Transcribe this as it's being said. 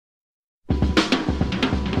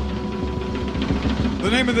The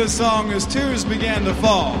name of this song is Tears Began to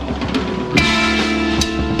Fall.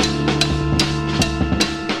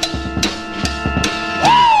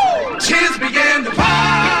 Woo! Tears began to fall.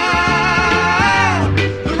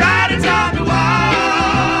 The writing's on the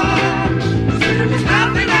wall. There was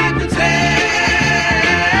nothing I could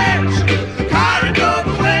say. The car drove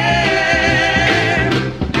away.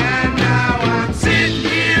 And now I'm sitting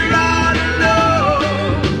here all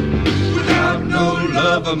alone without no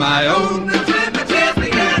love of my own.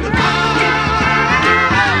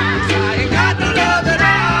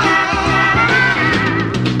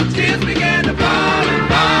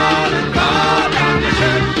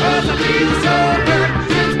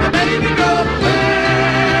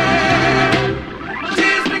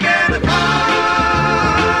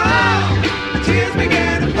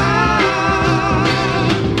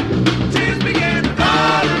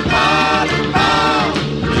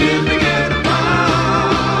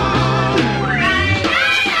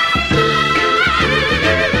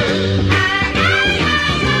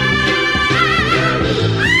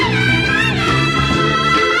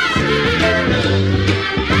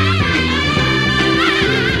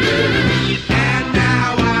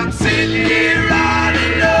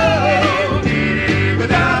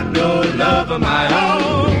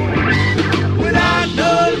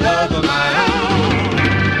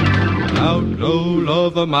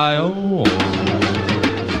 Of my own.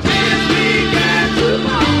 Tears began to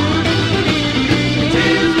fall.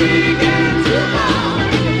 Tears began to fall.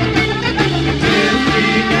 Tears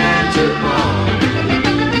began to fall.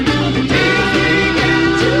 Tears began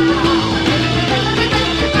to fall.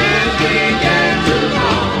 Tears began to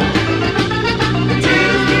fall.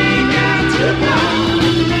 Tears began to fall.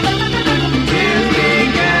 Tears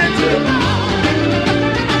began to fall.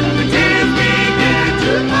 Tears began to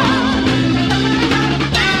fall.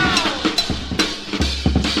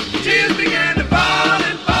 Tears began to fall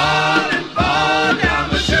and fall and fall down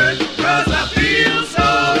the shirt, 'cause I feel so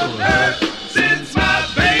hurt since my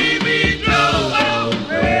baby drove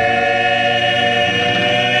away.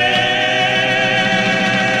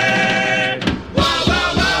 Whoa,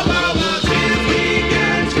 whoa, whoa, whoa, whoa. Tears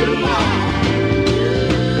began to fall.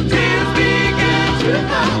 Tears began to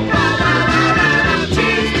fall.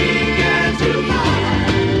 Tears began to fall.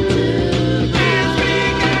 Tears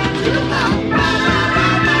began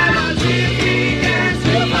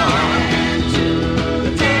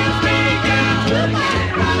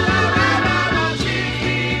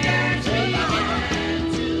to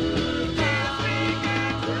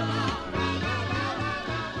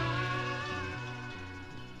fall.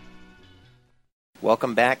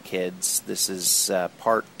 Welcome back, kids. This is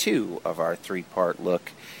part 2 of our 3-part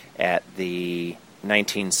look at the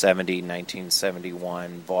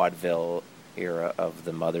 1970-1971 vaudeville era of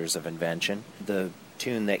the Mothers of Invention. The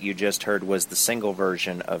tune that you just heard was the single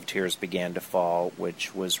version of Tears Began to Fall,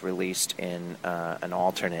 which was released in an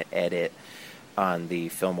alternate edit on the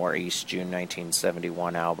Fillmore East June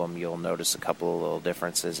 1971 album. You'll notice a couple of little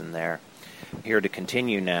differences in there. Here to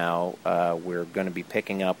continue now, we're going to be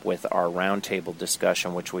picking up with our roundtable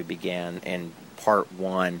discussion, which we began in part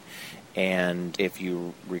 1. And if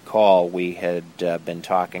you recall, we had been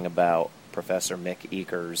talking about Professor Mick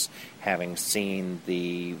Eakers having seen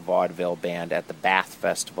the vaudeville band at the Bath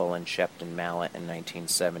Festival in Shepton Mallet in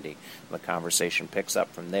 1970. The conversation picks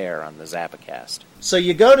up from there on the Zappacast. So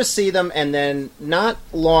you go to see them, and then not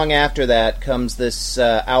long after that comes this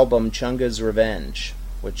album, Chunga's Revenge,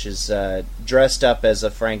 which is dressed up as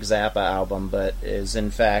a Frank Zappa album, but is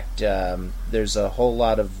in fact, there's a whole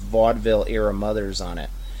lot of vaudeville-era mothers on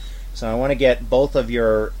it. So I want to get both of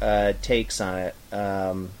your takes on it.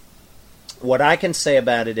 What I can say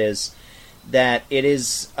about it is that it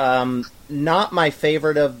is not my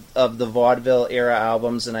favorite of the vaudeville-era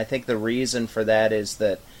albums, and I think the reason for that is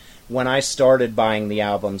that when I started buying the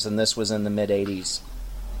albums, and this was in the mid-'80s,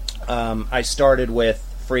 I started with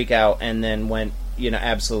Freak Out and then went,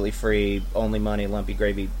 Absolutely Free, Only Money, Lumpy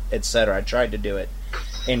Gravy, etc. I tried to do it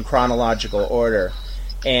in chronological order.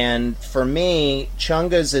 And for me,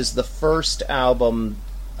 Chunga's is the first album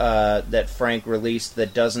that Frank released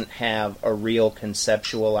that doesn't have a real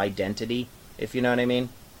conceptual identity, if you know what I mean.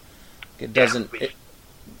 It doesn't...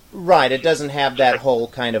 Right, it doesn't have that whole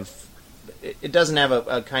kind of... It doesn't have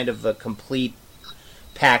a kind of a complete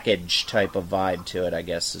package type of vibe to it, I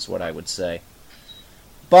guess, is what I would say.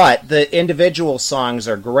 But the individual songs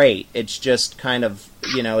are great. It's just kind of,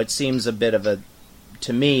 it seems a bit of a...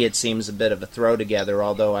 To me, it seems a bit of a throw-together,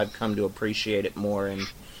 although I've come to appreciate it more in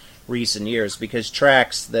recent years, because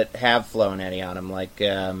tracks that have Flo and Eddie on them, like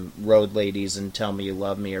Road Ladies and Tell Me You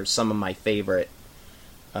Love Me, are some of my favorite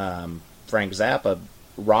Frank Zappa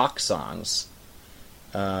rock songs.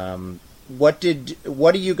 What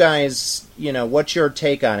do you guys, what's your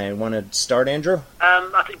take on it? Want to start, Andrew?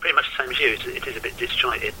 I think pretty much the same as you. It is a bit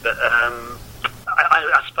disjointed, but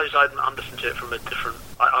I suppose I'm listening to it from a different...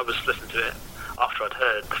 I was listening to it after I'd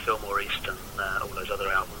heard the Fillmore East and all those other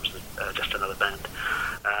albums, Just Another Band.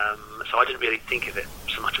 So I didn't really think of it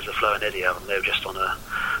so much as a Flo and Eddie album. They were just on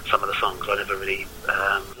some of the songs. I never really,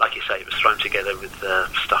 like you say, it was thrown together with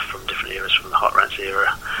stuff from different eras, from the Hot Rats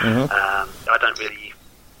era. Mm-hmm. I don't really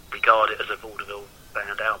regard it as a vaudeville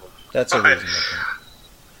band album. That's a reasonable thing.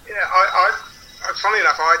 Yeah, I funny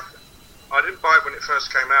enough, I didn't buy it when it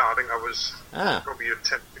first came out. I think I was probably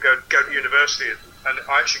attempting to go to university, and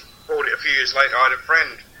I actually bought it a few years later. I had a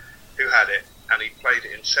friend who had it, and he played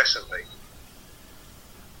it incessantly.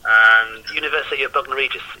 And University of Bognor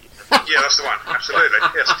Regis. Yeah, that's the one. Absolutely,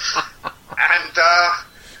 yes. And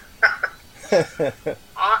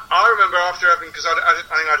I remember after having, because I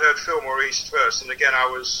think I'd heard Fillmore East first, and again I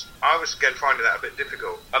was again finding that a bit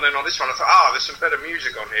difficult. And then on this one I thought, there's some better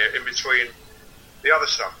music on here in between the other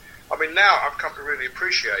stuff. I mean, now I've come to really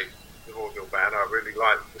appreciate the vaudeville band. I really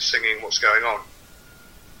like the singing, what's going on.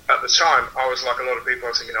 At the time, I was like a lot of people. I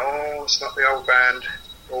was thinking, it's not the old band,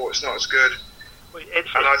 or it's not as good.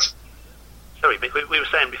 Sorry, Mick, we were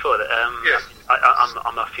saying before that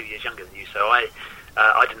I'm a few years younger than you, so I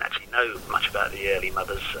didn't actually know much about the early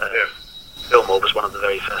Mothers. Fillmore was one of the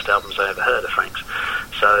very first albums I ever heard of Frank's.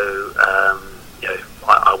 So,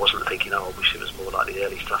 I wasn't thinking, I wish it was more like the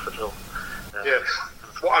early stuff at all.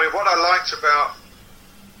 What I liked about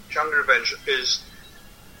Chunga Revenge is,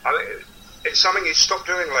 I think it's something he stopped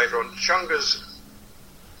doing later on. Chunga's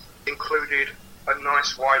included a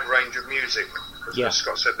nice wide range of music. As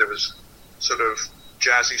Scott said, there was sort of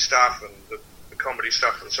jazzy stuff and the comedy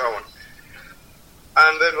stuff and so on.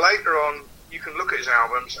 And then later on, you can look at his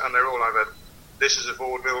albums and they're all either, this is a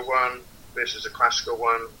vaudeville one, this is a classical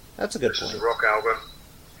one, that's a good this point. is a rock album.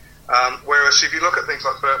 Whereas if you look at things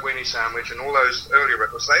like Burt Weenie Sandwich and all those earlier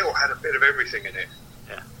records, they all had a bit of everything in it.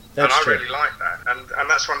 Yeah, that's and I true. really liked that. And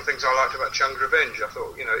that's one of the things I liked about Chunga Revenge. I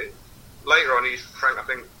thought, later on, Frank, I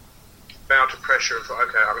think, bowed to pressure and thought,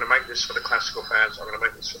 okay, I'm going to make this for the classical fans, I'm going to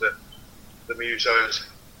make this for the musos.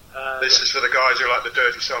 This is for the guys who like the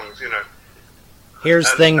dirty songs, Here's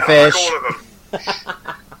and Thingfish. I like all of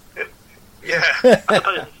them. Yeah. I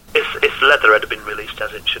suppose if Leather had been released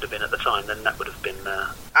as it should have been at the time, then that would have been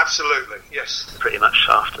absolutely, yes. Pretty much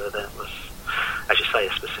after there was, as you say,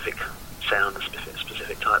 a specific sound, a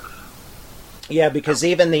specific type of... Yeah, because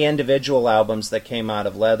even the individual albums that came out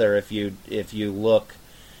of Leather, if you look,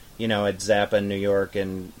 at Zappa New York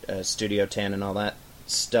and Studio 10 and all that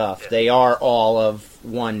stuff, they are all of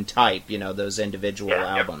one type, those individual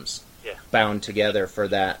albums. Yeah. Bound together for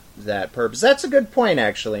that purpose. That's a good point,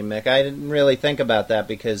 actually, Mick. I didn't really think about that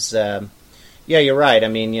because, you're right. I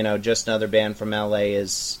mean, Just Another Band from L.A.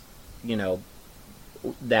 is,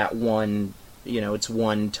 that one, it's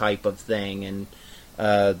one type of thing, and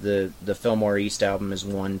the Fillmore East album is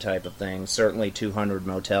one type of thing. Certainly 200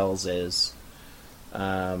 Motels is.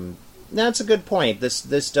 That's a good point.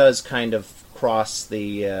 This does kind of cross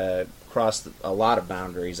a lot of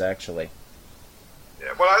boundaries, actually.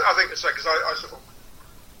 Yeah, well, I think it's like, because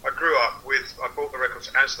I grew up I bought the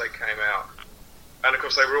records as they came out, and of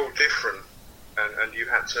course they were all different, and you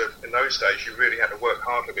had to, in those days, you really had to work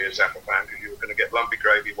hard to be a Zappa fan, because you were going to get Lumpy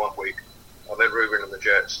Gravy one week, and then Reuben and the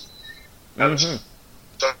Jets, and so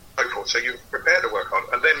forth, so you were prepared to work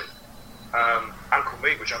hard, and then Uncle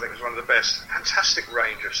Meat, which I think was one of the best, fantastic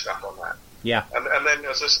range of stuff on that. Yeah. And then,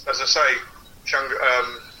 as I say,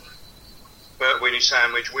 Burt Weenie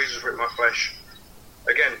Sandwich, Weasels Rip My Flesh,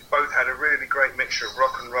 again, both had a really great mixture of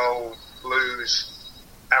rock and roll, blues,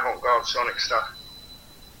 avant-garde sonic stuff.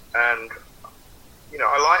 And,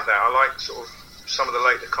 I like that. I like sort of some of the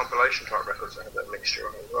later compilation type records that have that mixture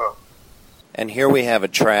on it as well. And here we have a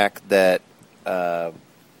track that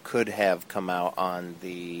could have come out on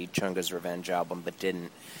the Chunga's Revenge album, but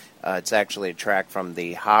didn't. It's actually a track from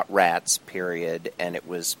the Hot Rats period, and it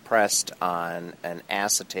was pressed on an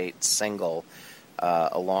acetate single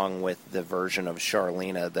along with the version of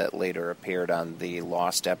Charlena that later appeared on the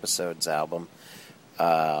Lost Episodes album.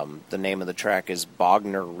 The name of the track is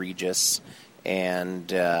Bognor Regis, and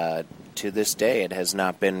to this day it has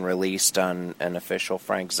not been released on an official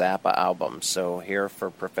Frank Zappa album. So here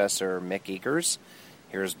for Professor Mick Eakers,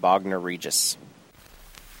 here's Bognor Regis.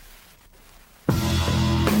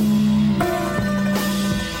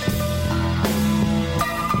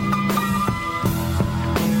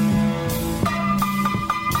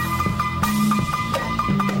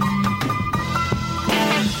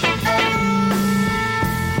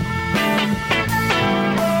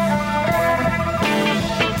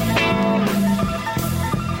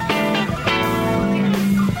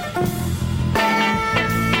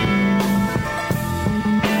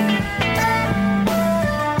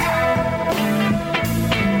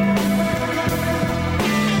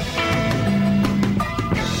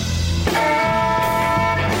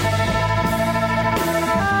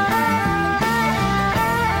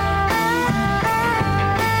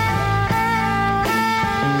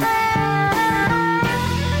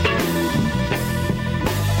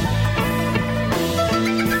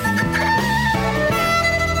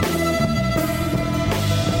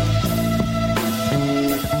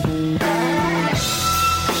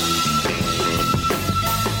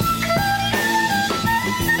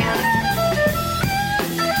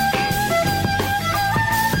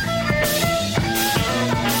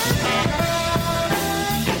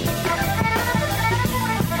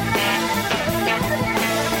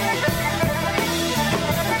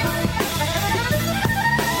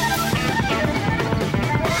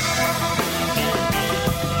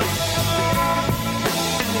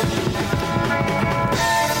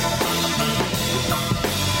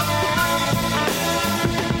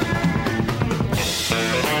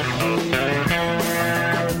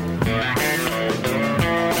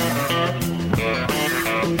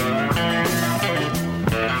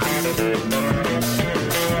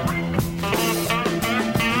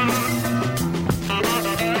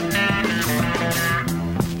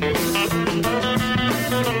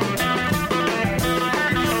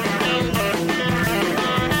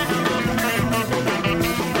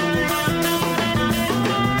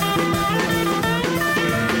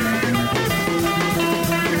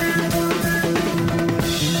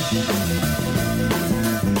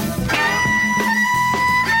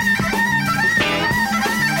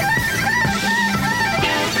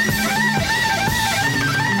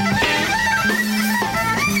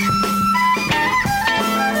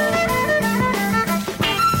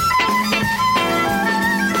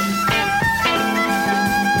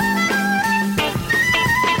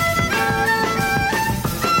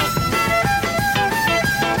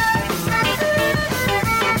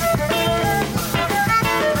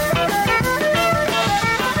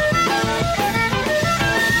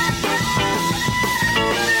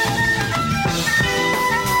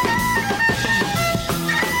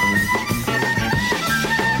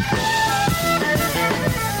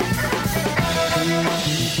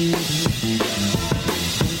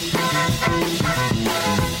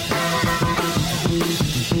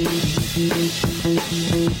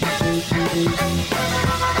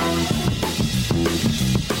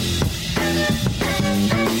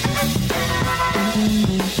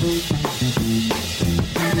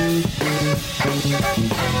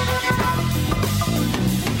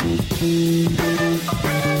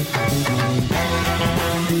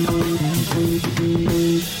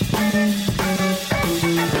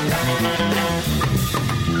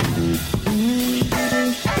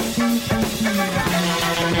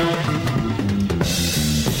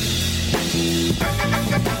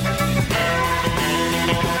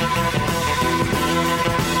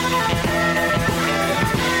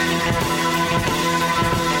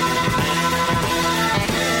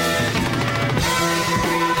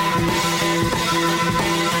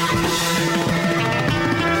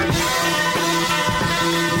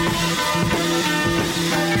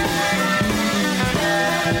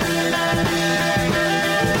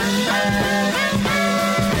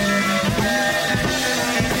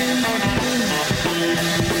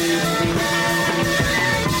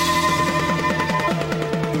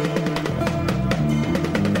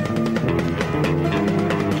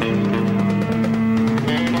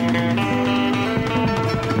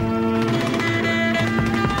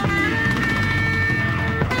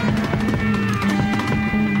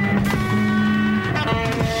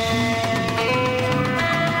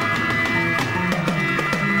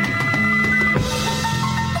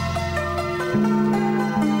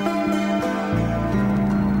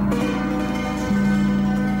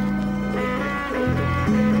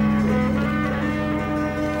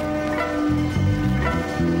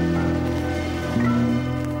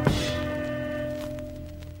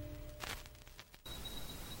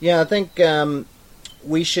 Yeah, I think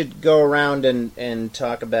we should go around and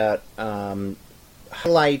talk about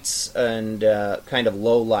highlights and kind of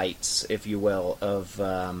lowlights, if you will, of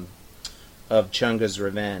Chunga's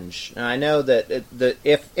Revenge. Now, I know that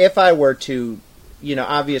if I were to,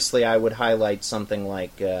 obviously I would highlight something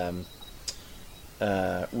like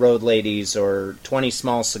Road Ladies or 20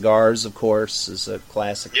 Small Cigars, of course, is a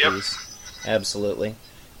classic piece. Absolutely.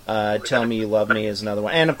 Tell Me You Love Me is another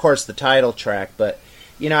one. And, of course, the title track, but...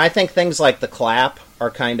 I think things like the clap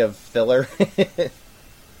are kind of filler.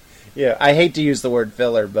 Yeah, I hate to use the word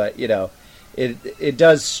filler, but it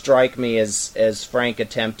does strike me as Frank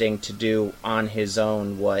attempting to do on his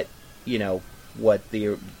own what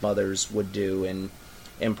the mothers would do in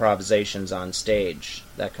improvisations on stage,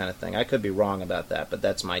 that kind of thing. I could be wrong about that, but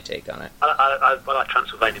that's my take on it. I like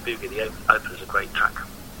Transylvania Boogie. The opener's a great track.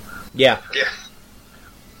 Yeah. Yeah.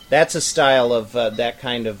 That's a style of that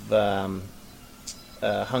kind of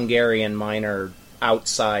Hungarian minor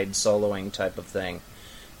outside soloing type of thing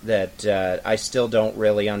that I still don't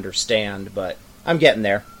really understand, but I'm getting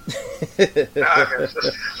there.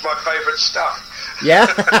 It's my favourite stuff. Yeah?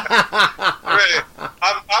 Really.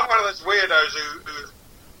 I'm one of those weirdos who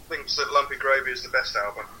thinks that Lumpy Gravy is the best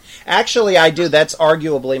album. Actually, I do. That's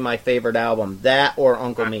arguably my favorite album. That or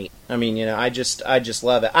Uncle Meat. I mean, I just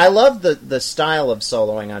love it. I love the style of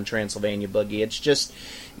soloing on Transylvania Boogie. It's just,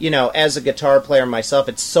 as a guitar player myself,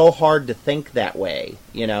 it's so hard to think that way,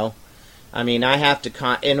 I mean, I have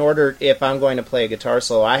to, if I'm going to play a guitar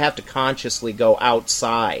solo, I have to consciously go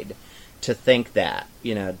outside to think that,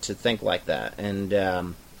 to think like that. And,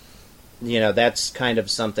 that's kind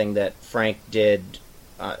of something that Frank did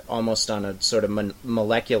almost on a sort of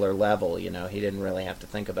molecular level, he didn't really have to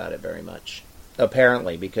think about it very much.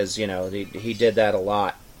 Apparently, because, he did that a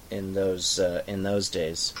lot in those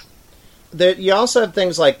days. You also have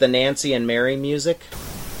things like the Nancy and Mary music.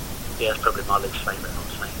 Yeah, it's probably my least favourite,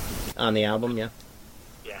 honestly. On the album, yeah?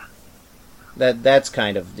 Yeah. That's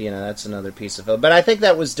kind of, that's another piece of it. But I think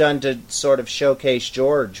that was done to sort of showcase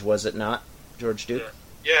George, was it not? George Duke?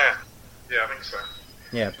 Yeah, I think so.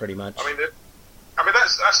 Yeah, pretty much. I mean,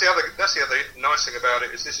 that's the other nice thing about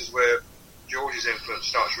it, is this is where George's influence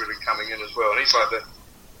starts really coming in as well. And he's like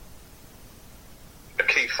the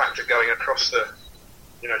key factor going across the,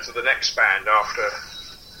 to the next band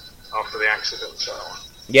after the accident and so on.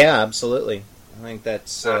 Yeah, absolutely. I think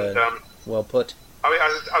that's well put. I mean,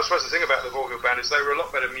 I suppose the thing about the Vaudeville Band is they were a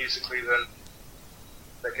lot better musically than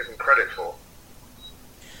they're given credit for.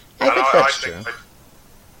 I think that's true.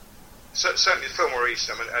 Certainly Phil Maurice,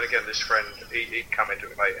 and again, this friend, he'd come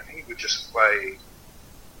into it late, and he would just play,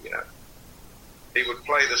 he would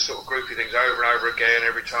play the sort of groupie things over and over again.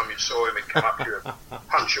 Every time you saw him, he'd come up to you and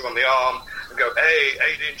punch you on the arm and go, hey,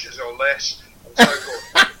 8 inches or less, and so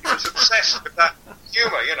forth. He was obsessed with that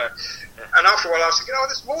humour, And after a while I was thinking,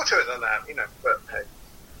 there's more to it than that, but hey.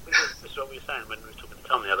 That's what we were saying when we were talking to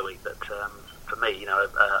Tom the other week, that for me,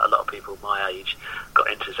 a lot of people my age got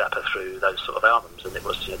into Zappa through those sort of albums, and it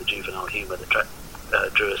was, the juvenile humour that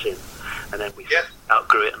drew us in, and then we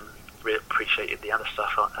outgrew it and really appreciated the other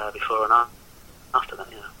stuff before and after that.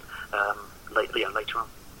 Later on.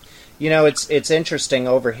 It's interesting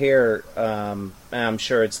over here. I'm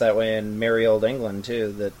sure it's that way in merry old England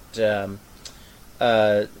too. That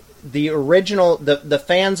the original, the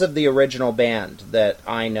fans of the original band that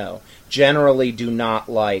I know generally do not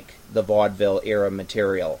like the vaudeville era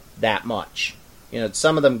material that much.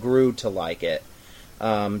 Some of them grew to like it.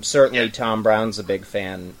 Certainly Tom Brown's a big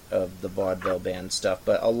fan of the vaudeville band stuff,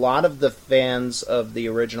 but a lot of the fans of the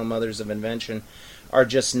original Mothers of Invention are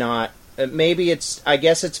just not. I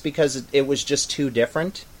guess it's because it was just too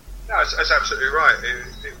different. No, that's absolutely right.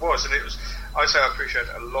 It was, and it was. I say I appreciate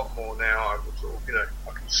it a lot more now. I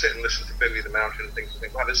can sit and listen to Billy the Mountain and think,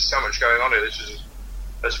 wow, there's so much going on here. This is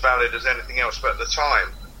as valid as anything else. But at the time,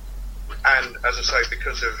 and as I say,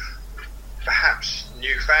 because of perhaps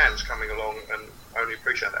new fans coming along and only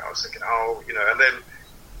appreciate that, I was thinking, and then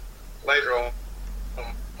later on,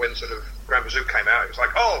 when sort of Grand Bazoo came out, it was like,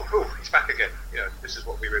 he's back again. This is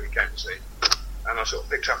what we really came to see. And I sort of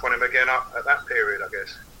picked up on him again at that period, I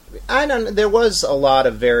guess. There was a lot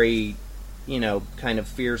of very, kind of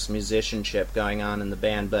fierce musicianship going on in the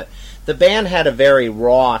band, but the band had a very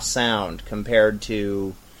raw sound compared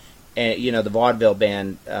to, the vaudeville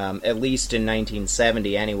band, at least in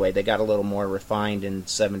 1970 anyway. They got a little more refined in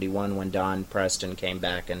 71 when Don Preston came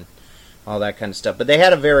back and all that kind of stuff. But they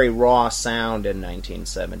had a very raw sound in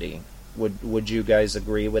 1970. Would you guys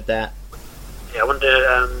agree with that? Yeah, I wonder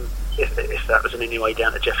if that was in any way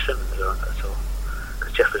down to Jeff Simmons or at all.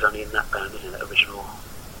 Because Jeff was only in that band, isn't it? That original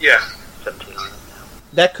 79.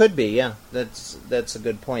 That could be, yeah. That's a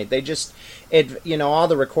good point. They just, all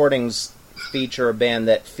the recordings feature a band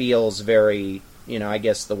that feels very, I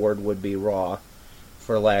guess the word would be raw,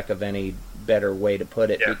 for lack of any better way to put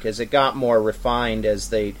it, because it got more refined as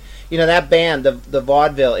they, that band, the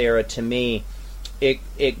vaudeville era, to me,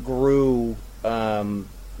 it grew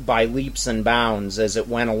by leaps and bounds as it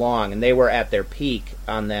went along, and they were at their peak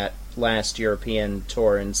on that last European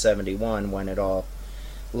tour in 71 when it all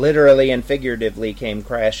literally and figuratively came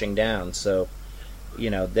crashing down. So,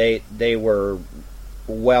 they were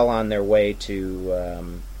well on their way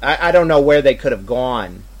to, I don't know where they could have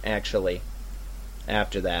gone, actually,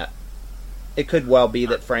 after that. It could well be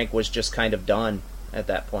that Frank was just kind of done at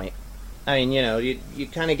that point. I mean, you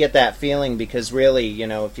kind of get that feeling because really,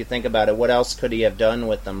 if you think about it, what else could he have done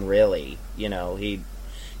with them, really?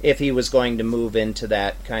 If he was going to move into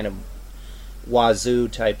that kind of wazoo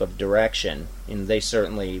type of direction, and they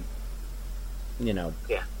certainly,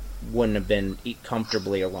 wouldn't have been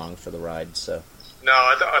comfortably along for the ride, so. No,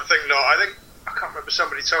 I think not. I can't remember,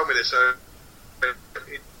 somebody told me this,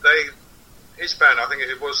 his band, I think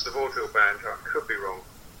it was the vaudeville band, I could be wrong,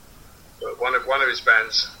 but one of his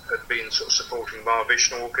bands had been sort of supporting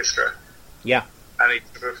Mahavishnu Orchestra. Yeah. And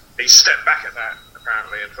he stepped back at that,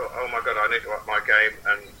 apparently, and thought, oh my God, I need to up my game.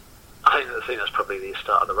 And I think that's probably the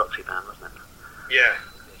start of the Roxy band, wasn't it? Yeah.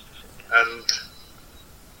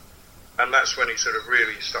 And that's when he sort of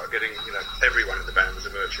really started getting, everyone in the band was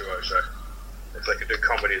a virtuoso. If they could do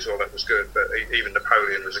comedy as well, that was good. But even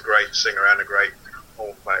Napoleon was a great singer and a great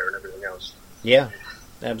horn player and everything else. Yeah,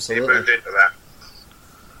 absolutely. He moved into that.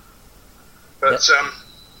 But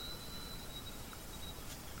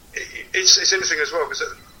it's interesting as well, because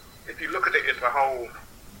if you look at it in the whole,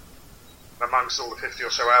 amongst all the 50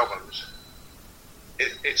 or so albums,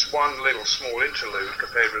 it's one little small interlude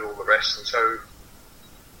compared with all the rest, and so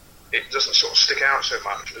it doesn't sort of stick out so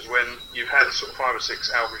much as when you've had sort of 5 or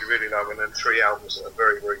 6 albums you really love and then 3 albums that are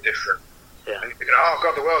very, very different. Yeah. And you think, oh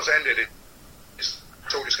God, the world's ended, it's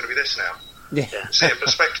all just going to be this now. Yeah. See a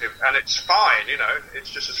perspective, and it's fine,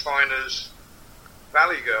 it's just as fine as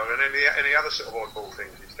Valley Girl and any other sort of oddball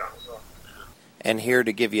things he's done as well. And here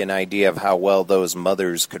to give you an idea of how well those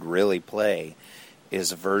mothers could really play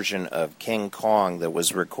is a version of King Kong that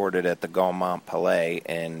was recorded at the Gaumont Palais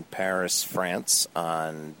in Paris, France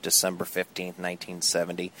on December 15th,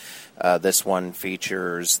 1970. This one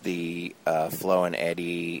features the Flo and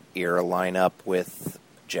Eddie era lineup with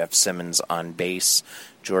Jeff Simmons on bass,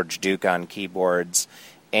 George Duke on keyboards,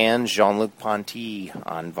 and Jean-Luc Ponty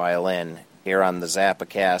on violin. Here on the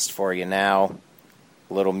Zappacast for you now,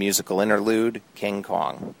 a little musical interlude, King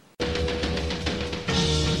Kong.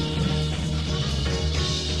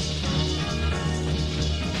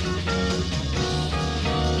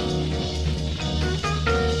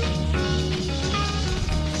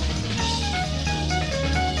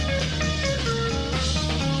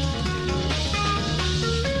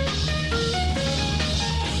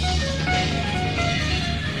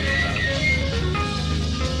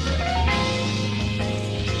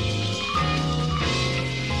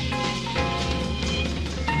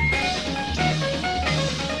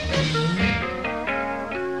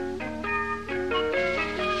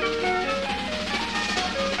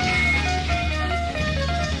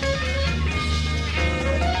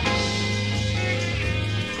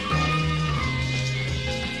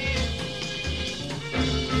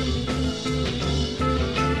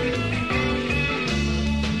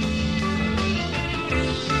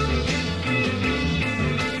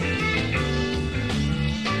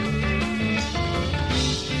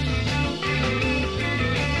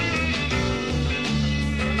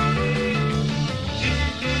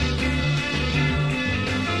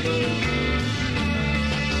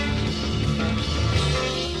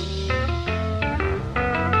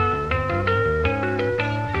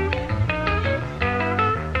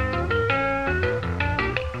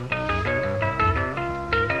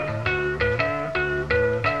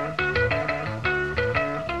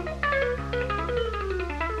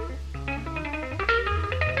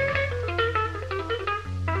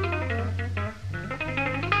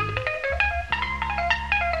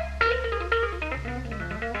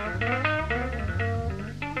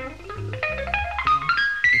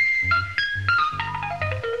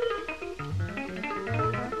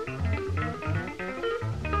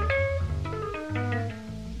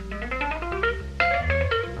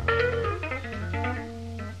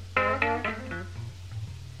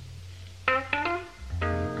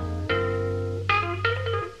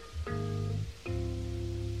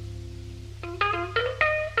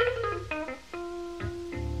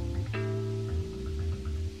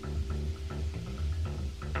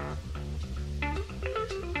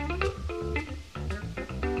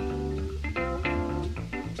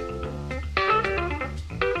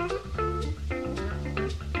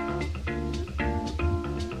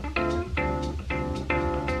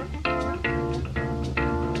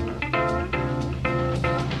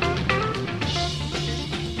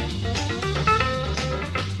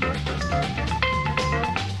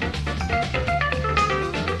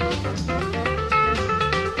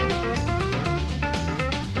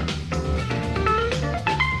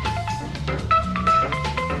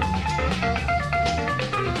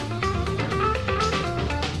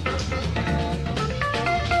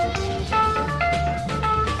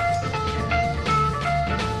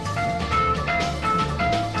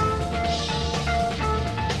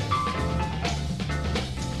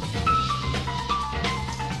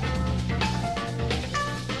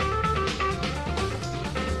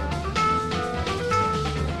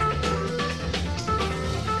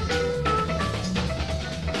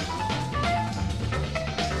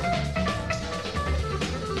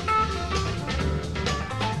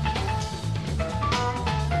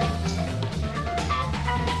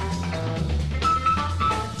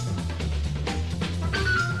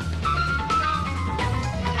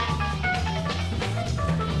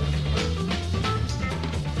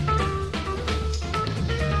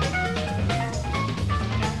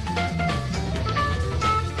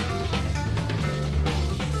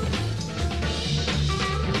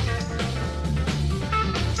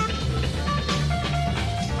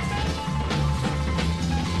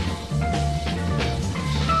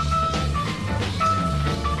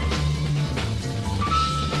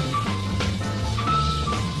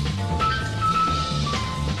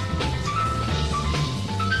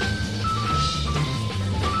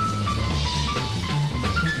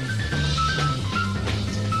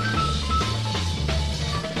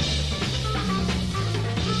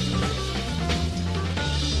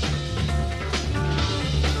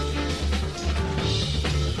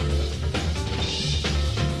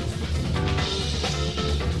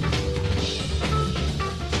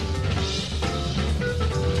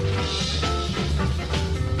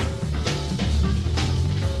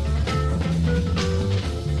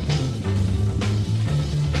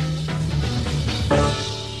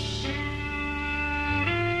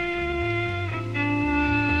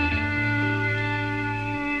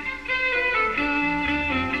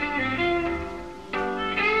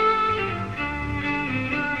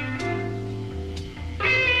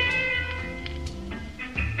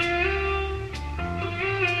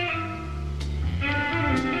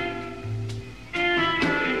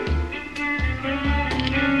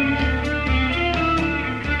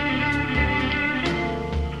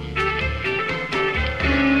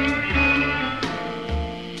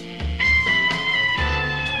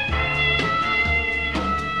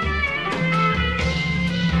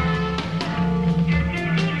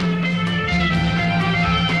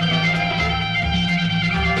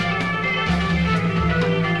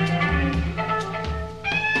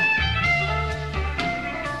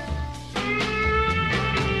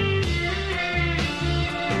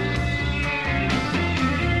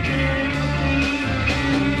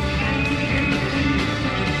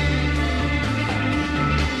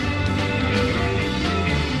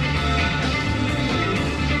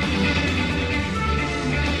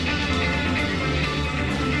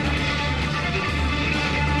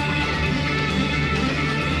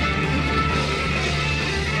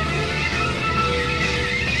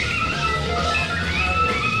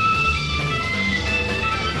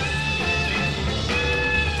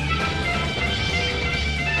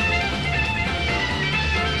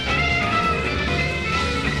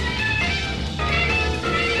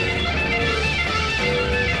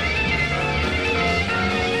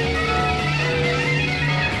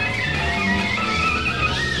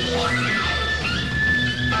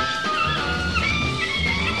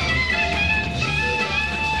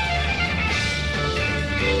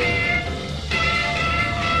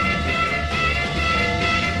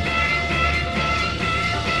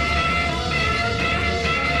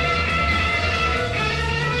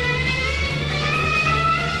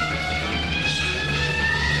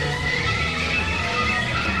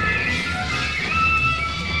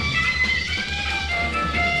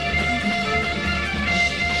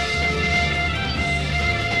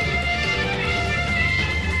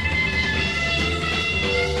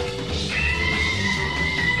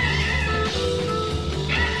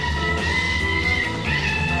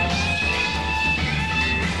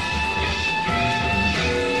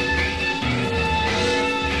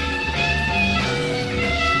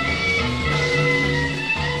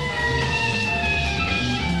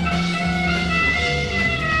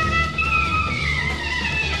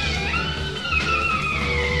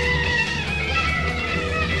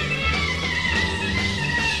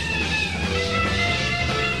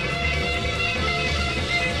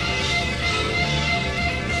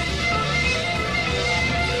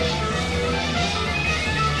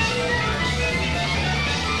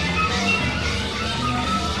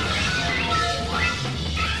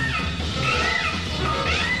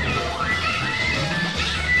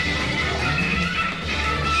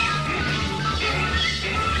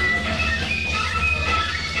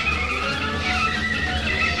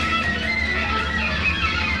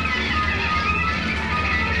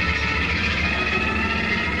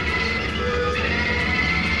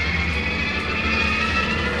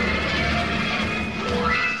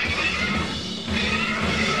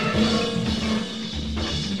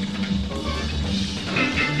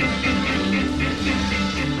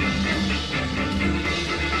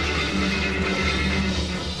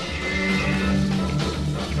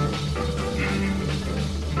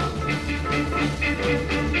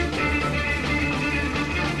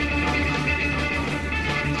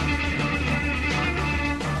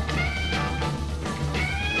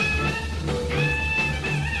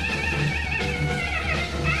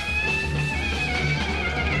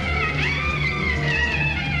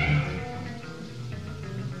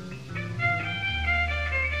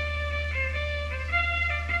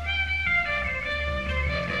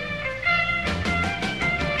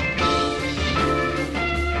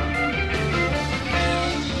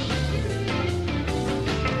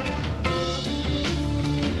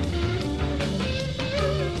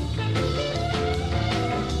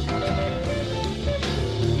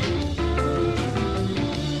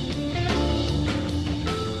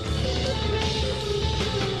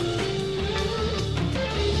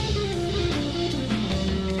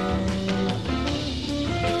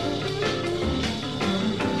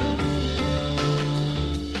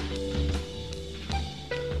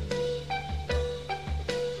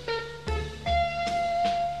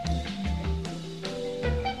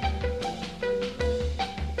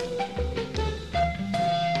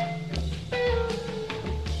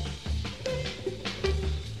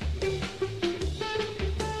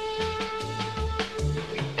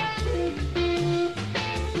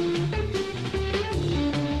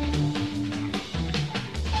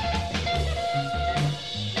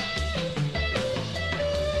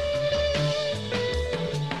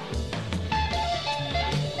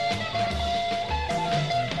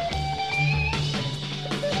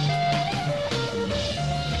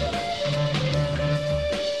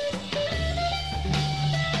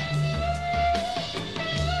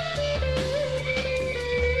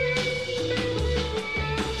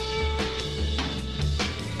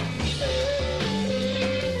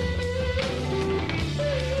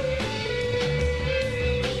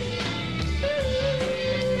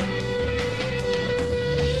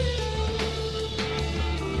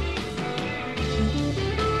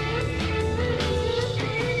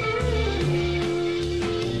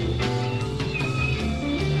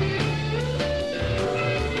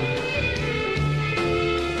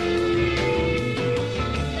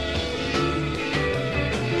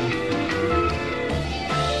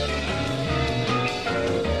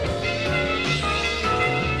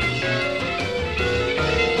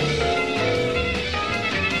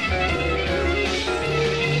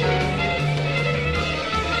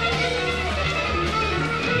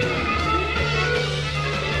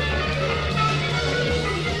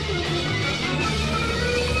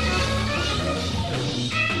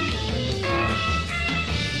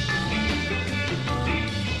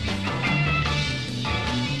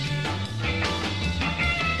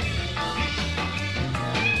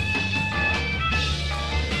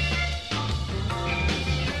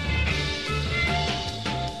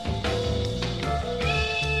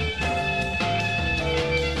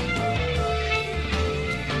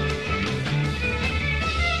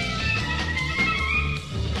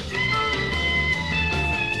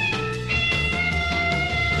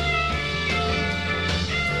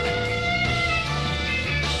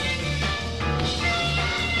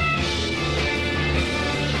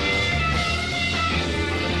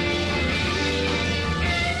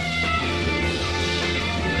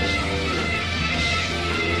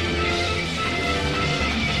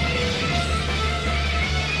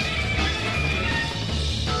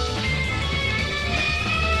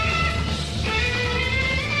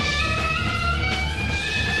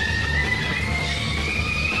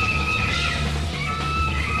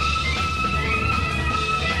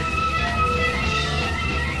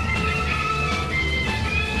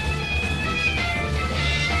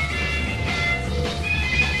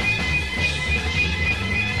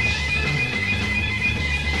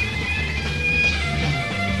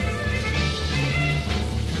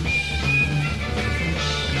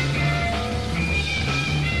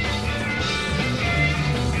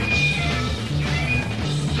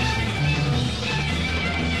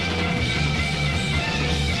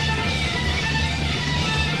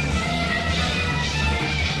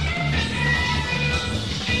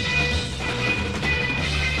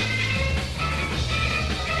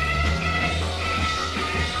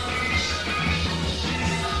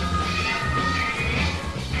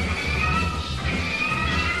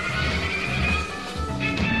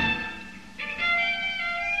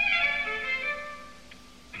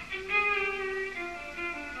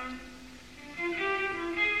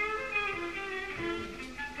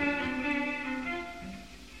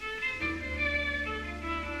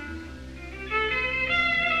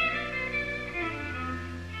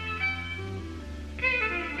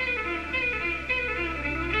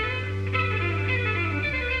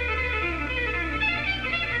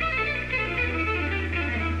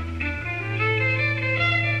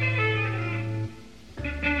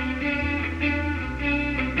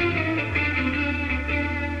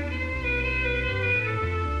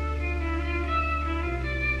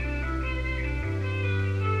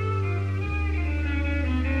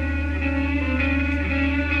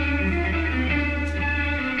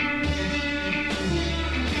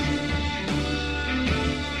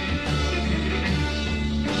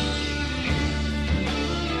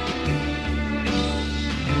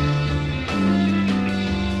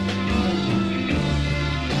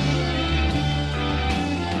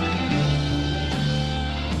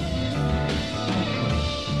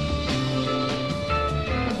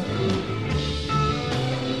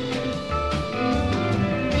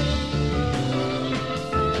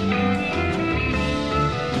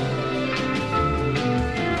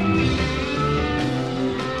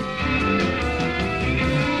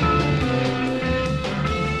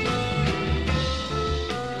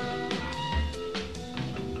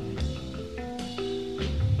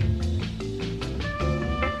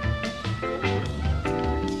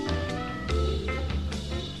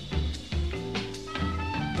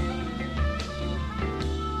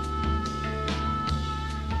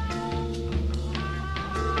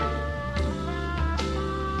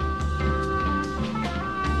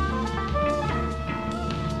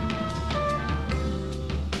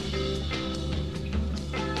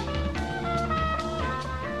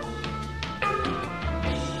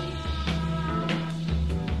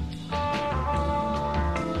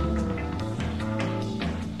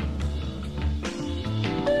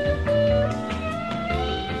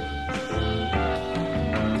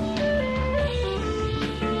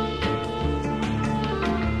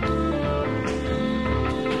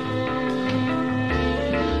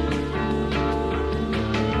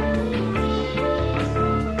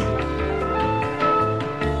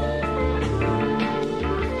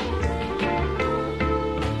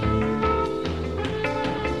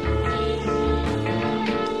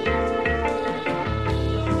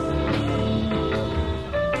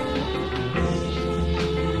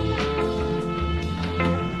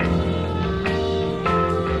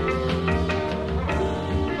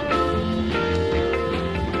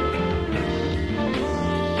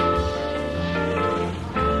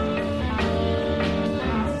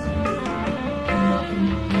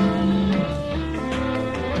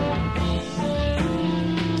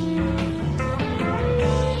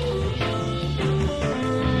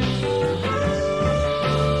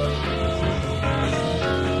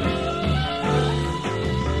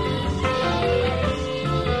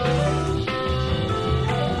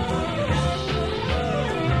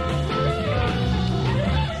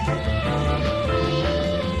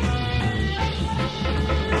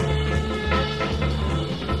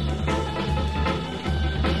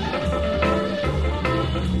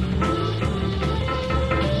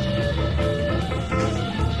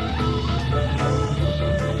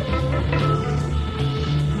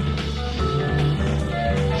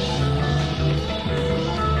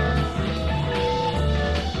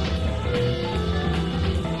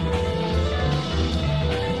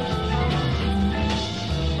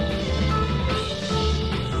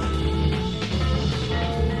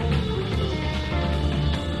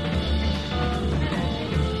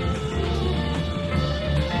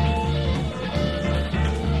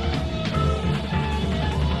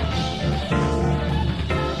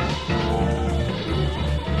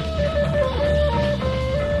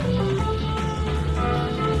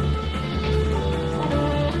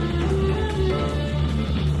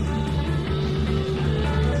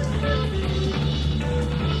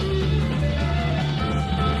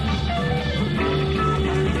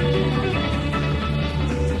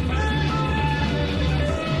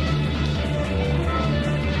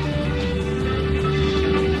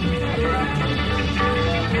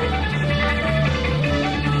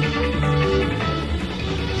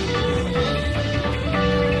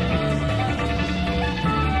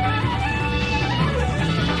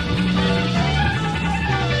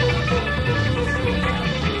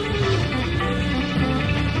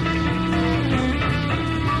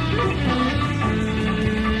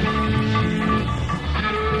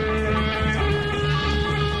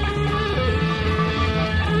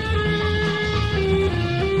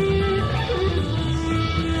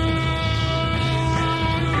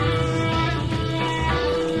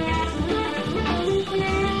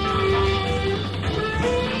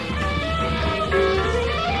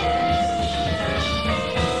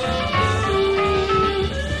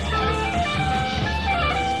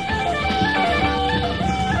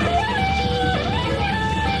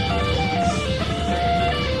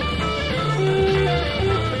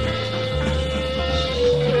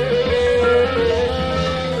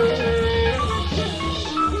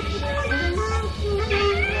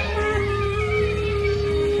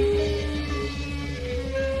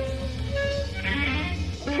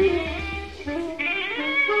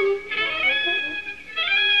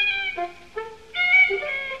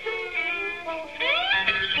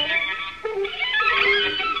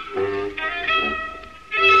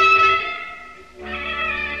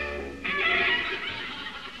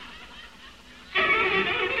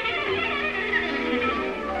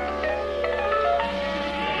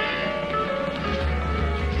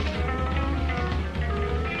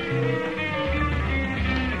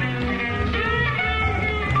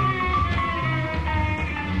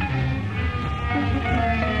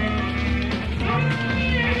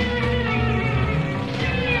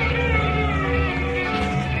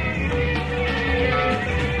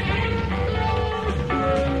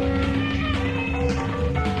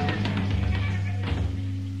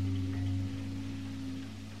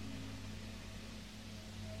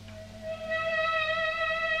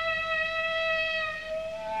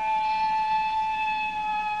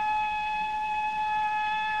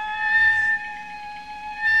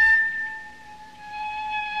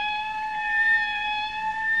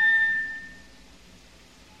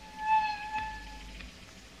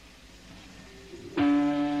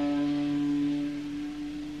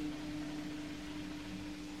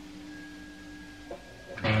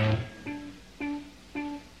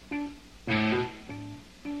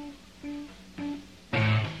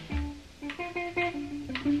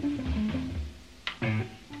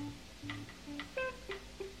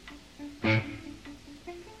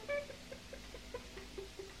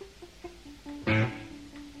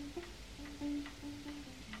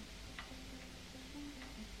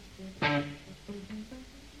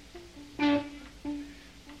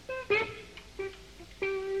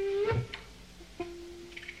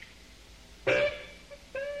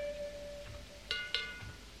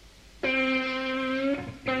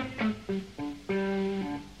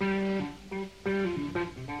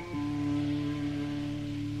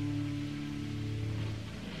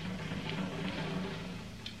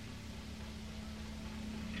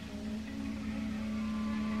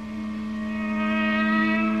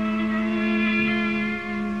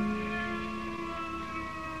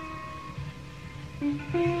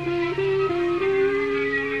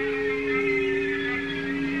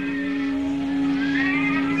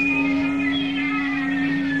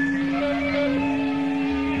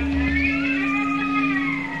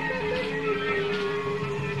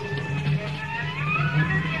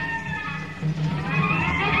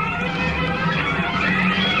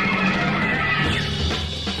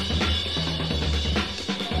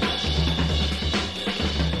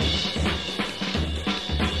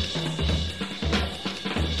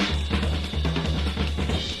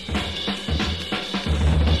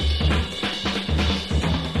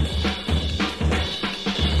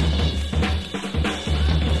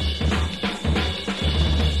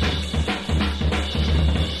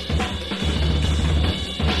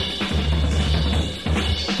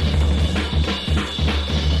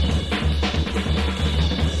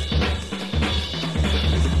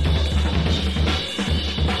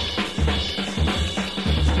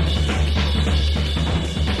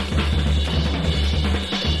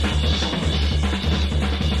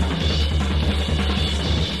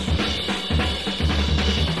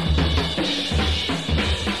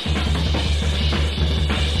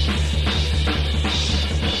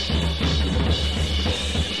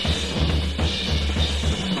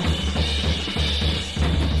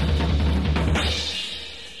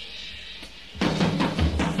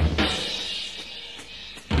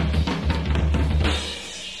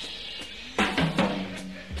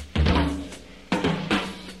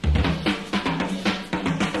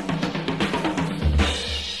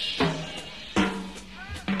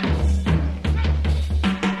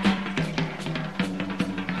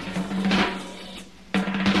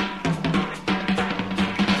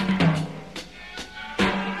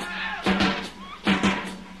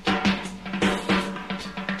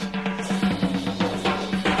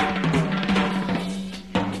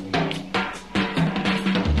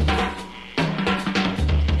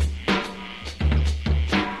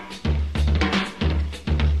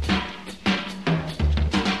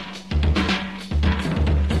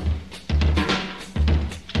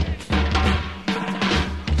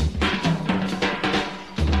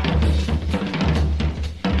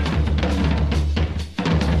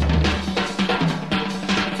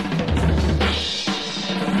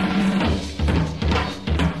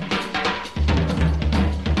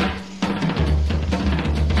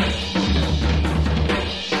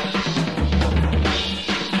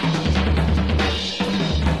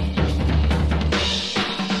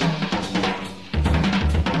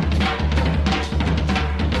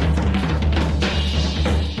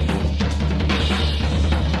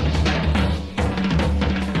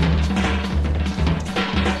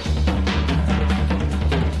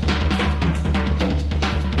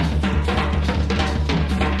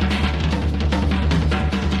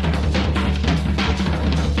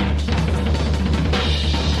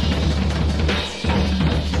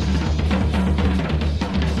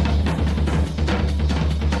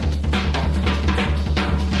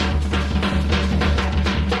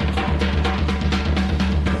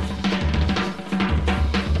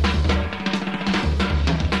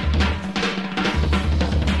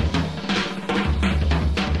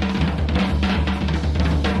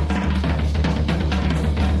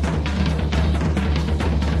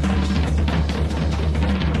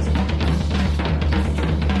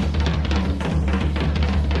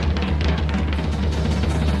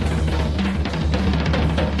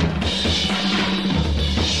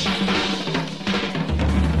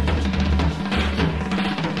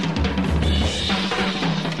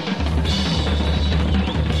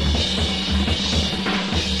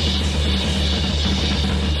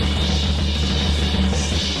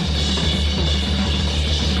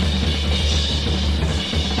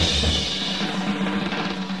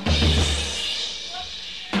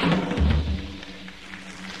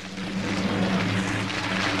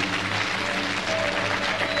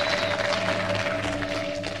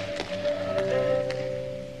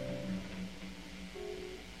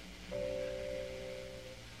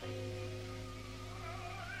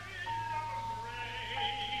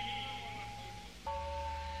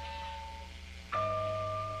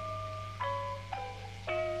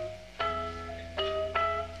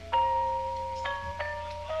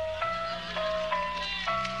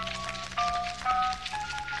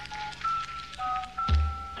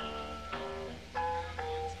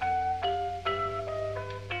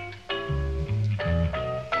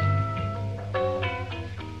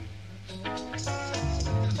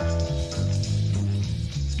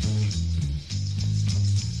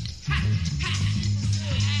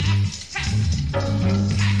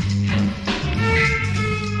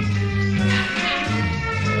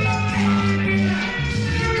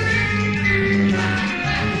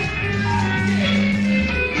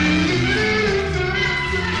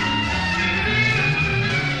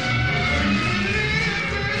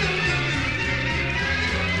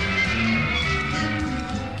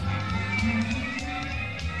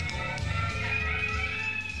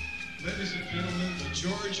 Ladies and gentlemen, the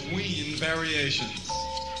George Wein Variations.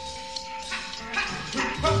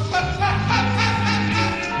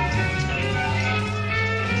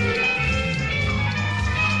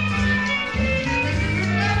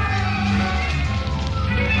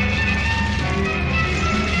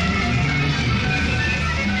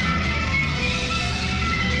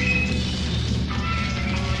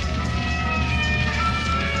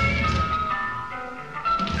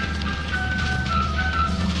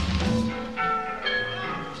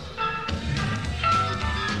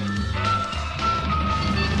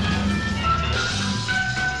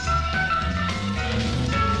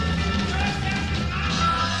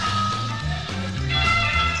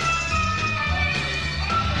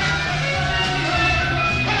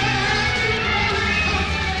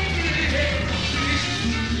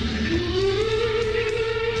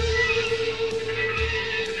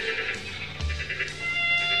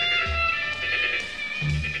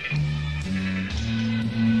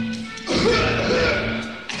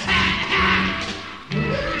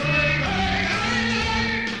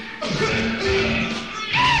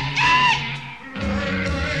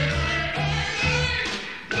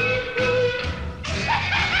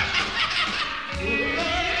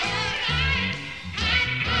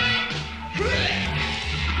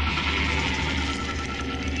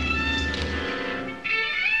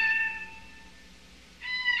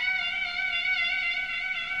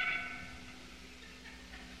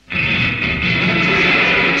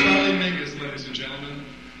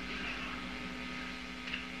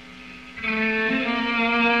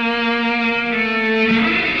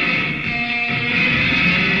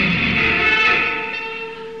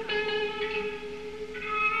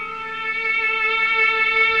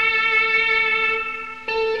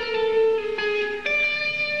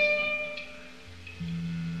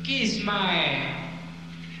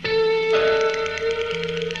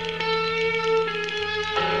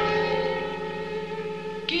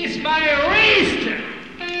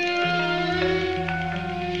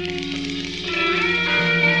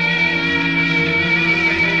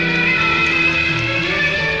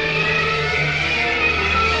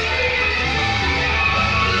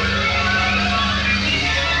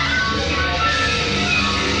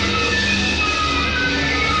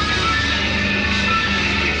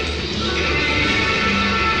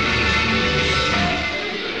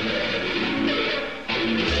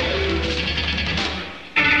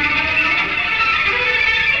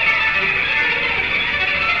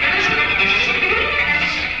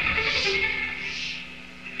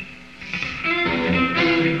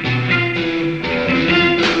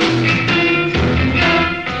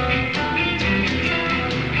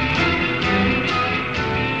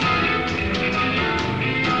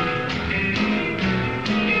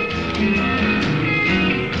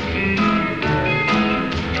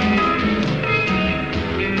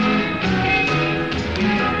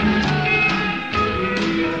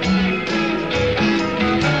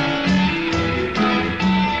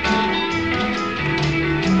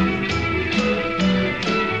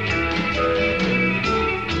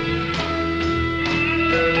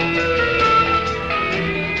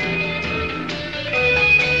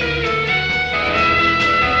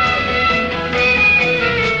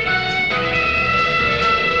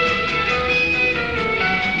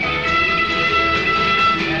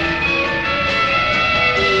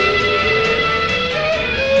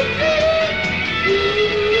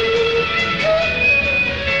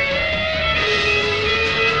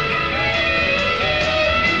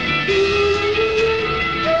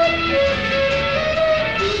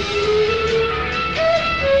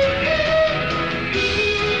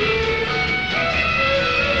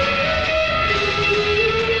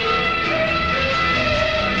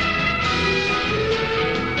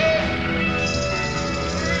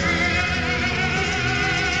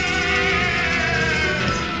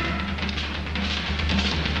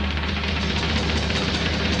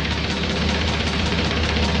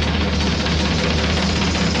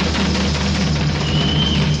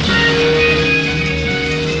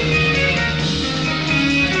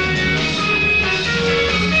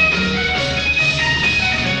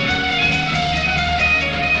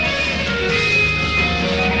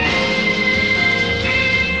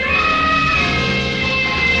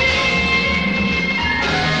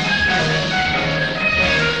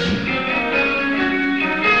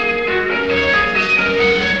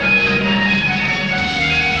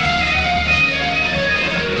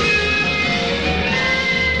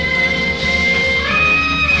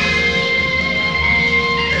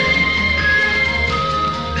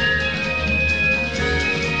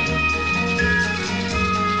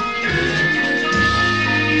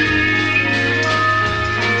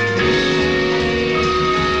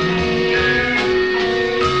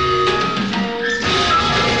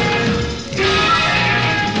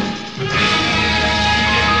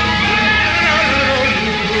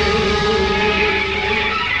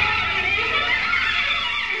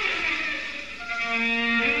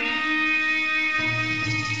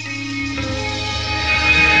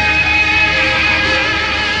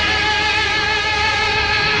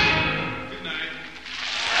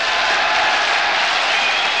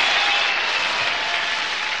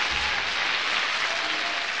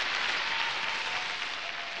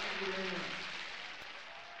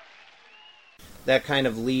 that kind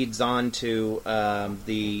of leads on to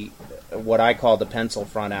the what I call the Pencil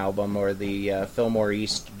Front album, or the Fillmore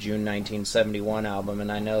East June 1971 album.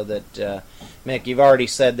 And I know that Mick, you've already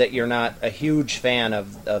said that you're not a huge fan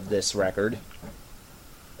of this record,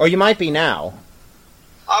 or you might be now.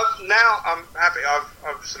 Now I'm happy.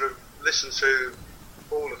 I've sort of listened to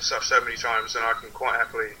all of the stuff so many times, and I can quite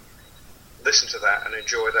happily listen to that and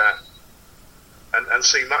enjoy that, and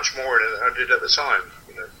see much more in it than I did at the time,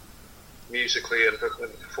 you know, musically and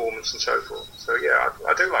performance and so forth. So yeah,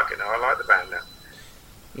 I do like it now. I like the band now.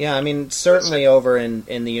 Yeah, I mean, certainly over in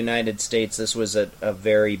the United States, this was a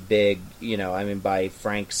very big, you know, I mean, by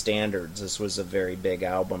Frank standards, this was a very big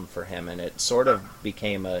album for him, and it sort of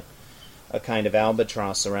became a kind of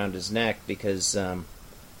albatross around his neck, because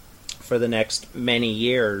for the next many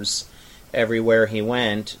years, everywhere he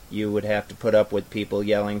went, you would have to put up with people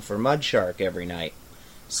yelling for Mudshark every night.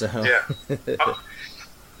 So yeah,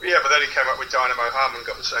 yeah, but then he came up with Dynamo Hum and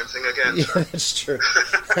got the same thing again. So. Yeah, that's true.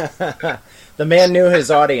 The man knew his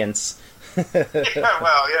audience. Yeah,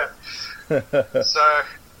 well, yeah. So,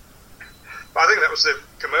 I think that was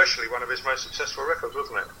commercially one of his most successful records,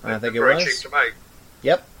 wasn't it? I think it very was. Very cheap to make.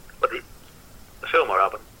 Yep. But the Fillmore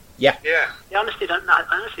album. Yeah. Yeah. Yeah, I honestly don't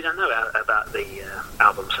know about the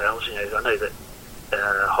album sales. You know, I know that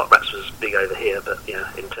Hot Rats was big over here, but you know,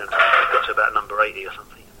 in terms of it got to about number 80 or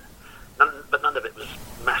something. But none of it was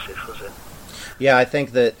massive, was it? Yeah, I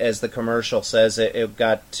think that, as the commercial says, it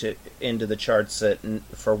got into the charts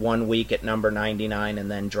for 1 week at number 99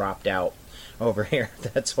 and then dropped out over here.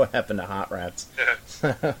 That's what happened to Hot Rats.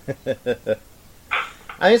 Yeah.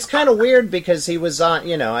 I mean, it's kind of weird because he was on,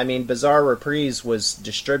 you know, I mean, Bizarre Reprise was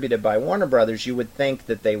distributed by Warner Brothers. You would think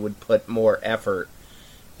that they would put more effort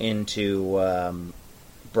into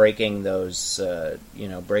breaking those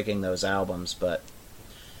albums, but,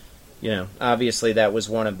 you know, obviously that was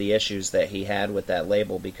one of the issues that he had with that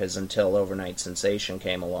label, because until Overnight Sensation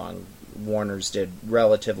came along, Warner's did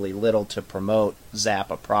relatively little to promote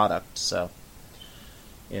Zappa product, so,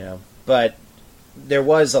 you know, but there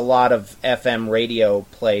was a lot of FM radio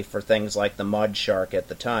play for things like the Mudshark at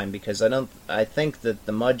the time, because I think that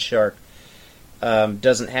the Mudshark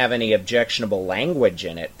doesn't have any objectionable language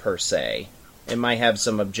in it per se. It might have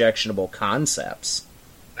some objectionable concepts.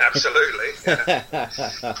 Absolutely.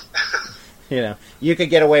 Yeah. You know, you could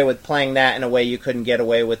get away with playing that in a way you couldn't get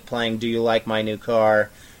away with playing "Do You Like My New Car?"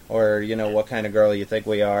 or, you know, "What Kind of Girl You Think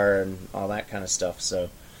We Are?" and all that kind of stuff. So,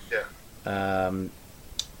 yeah.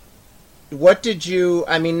 What did you,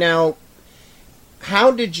 I mean, now,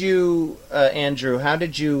 how did you, Andrew, how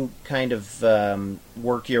did you kind of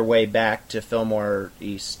work your way back to Fillmore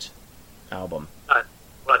East album? Well,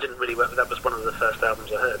 I didn't really work, that was one of the first albums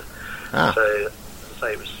I heard. So, as I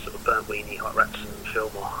say, it was sort of Burnt Weenie, Hot Rats and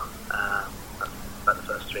Fillmore. About the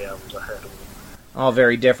first 3 albums I heard. All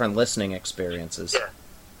very different listening experiences. Yeah,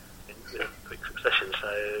 in quick succession. So,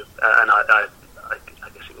 and I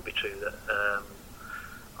guess it would be true that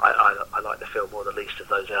I like the Fillmore the least of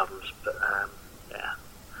those albums, but yeah.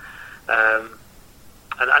 And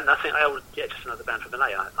I think just another band from LA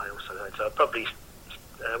I also heard. So I probably,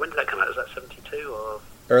 when did that come out? Was that 72 or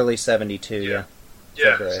early 72? Yeah.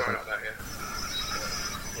 Yeah, February, something like that. Yeah.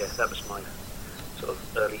 Yeah, that was my sort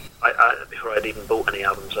of early. Before I'd even bought any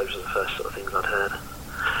albums, those were the first sort of things I'd heard,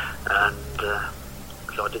 and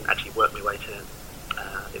so I didn't actually work my way to it.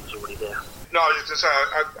 It was already there. No, I was just going to say,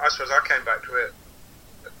 I suppose I came back to it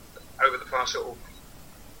over the past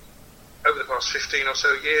 15 or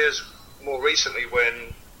so years. More recently,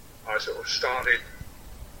 when I sort of started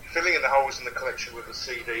filling in the holes in the collection with the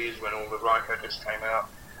CDs, when all the Ryko discs came out,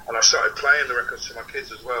 and I started playing the records to my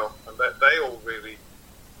kids as well, and they all really,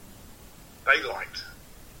 they liked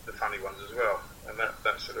the funny ones as well, and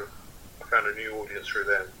that sort of, I found a new audience through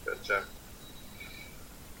them. But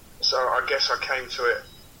so I guess I came to it,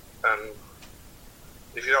 and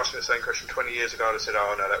if you'd asked me the same question 20 years ago, I'd have said,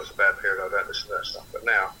 "Oh no, that was a bad period. I don't listen to that stuff." But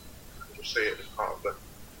now, I just see it as part of the.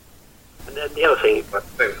 And then the other thing,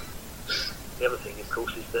 of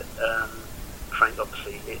course, is that Frank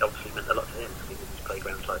obviously meant a lot to him. He was his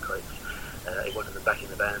Playground Psychotes. He wanted them back in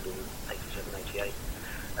the band in 87, 88.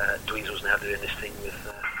 Dweezil's now doing this thing with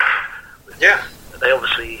yeah. They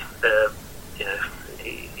obviously, you know,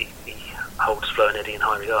 he holds Flo and Eddie in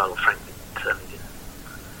high regard. Well, Frank certainly did.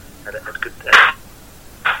 Had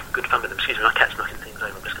good fun with them. Excuse me, my cat's knocking things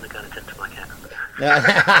over. I'm just going to go and attend to my cat.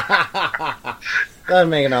 Not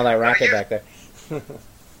making all that racket back there.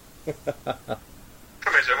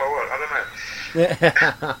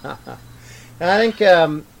 I think,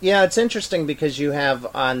 yeah, it's interesting because you have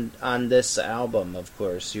on this album, of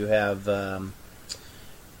course, you have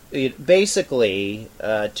basically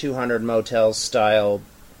 200 Motels style,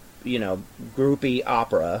 groupie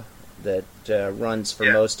opera that runs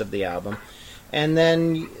for most of the album. And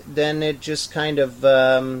then it just kind of,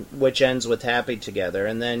 which ends with Happy Together,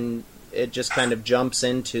 and then it just kind of jumps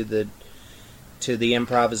into the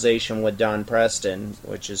improvisation with Don Preston,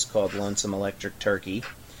 which is called Lonesome Electric Turkey.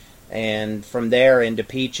 And from there into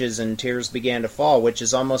Peaches and Tears Began to Fall, which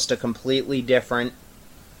is almost a completely different,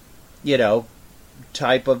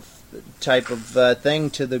 type of thing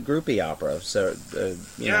to the groupie opera. So,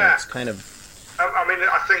 it's kind of...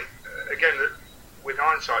 I think, again, with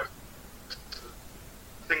hindsight,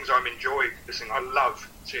 things I'm enjoying listening, I love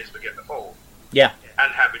Tears Begin to Fall. Yeah.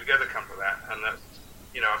 And Happy Together come from that. And that,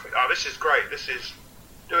 I think, this is great. This is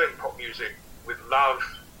doing pop music with love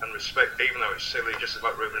and respect, even though it's silly, just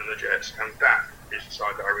like Reuben and the Jets. And that is the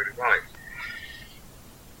side that I really like.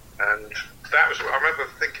 And that was, I remember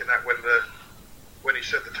thinking that when he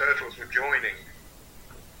said the Turtles were joining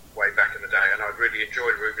way back in the day, and I'd really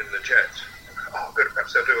enjoyed Reuben and the Jets. Oh, good,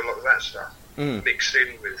 perhaps they'll do a lot of that stuff, mixed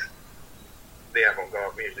in with the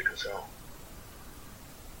avant-garde music and so on.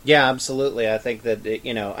 Yeah, absolutely. I think that,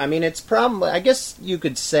 it's probably, I guess you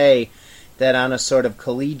could say that on a sort of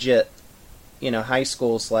collegiate, high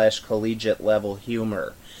school / collegiate level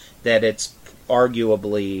humor, that it's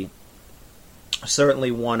arguably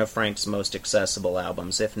certainly one of Frank's most accessible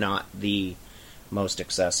albums, if not the most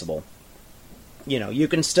accessible. You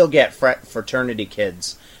can still get fraternity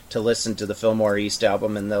kids to listen to the Fillmore East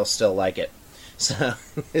album and they'll still like it. So,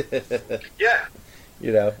 yeah.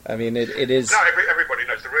 It is... No, everybody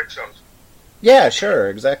knows the root songs. Yeah, sure,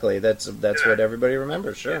 exactly. That's what everybody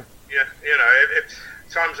remembers, sure. Yeah,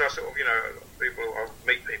 times I sort of, I'll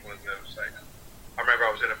meet people and they'll say, I remember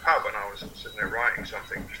I was in a pub and I was sitting there writing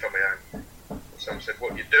something just on my own. Someone said,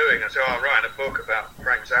 "What are you doing?" I said, "I'm writing a book about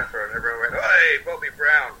Frank Zappa," and everyone went, "Hey, Bobby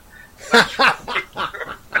Brown."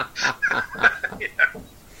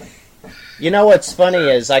 What's funny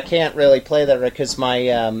is I can't really play that because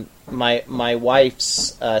my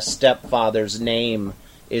wife's stepfather's name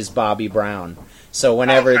is Bobby Brown. So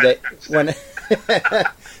whenever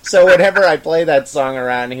whenever I play that song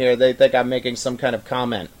around here, they think I'm making some kind of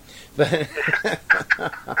comment.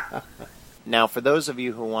 Now, for those of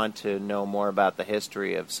you who want to know more about the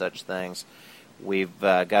history of such things, we've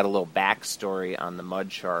got a little backstory on the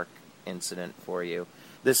Mud Shark incident for you.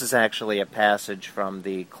 This is actually a passage from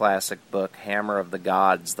the classic book Hammer of the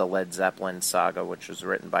Gods, the Led Zeppelin saga, which was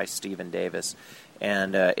written by Stephen Davis.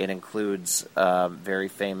 And it includes very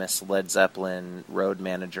famous Led Zeppelin road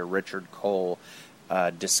manager Richard Cole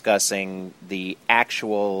discussing the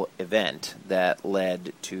actual event that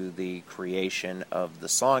led to the creation of the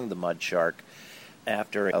song The Mud Shark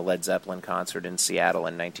after a Led Zeppelin concert in Seattle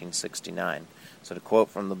in 1969. So to quote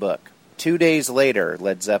from the book, 2 days later,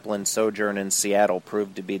 Led Zeppelin's sojourn in Seattle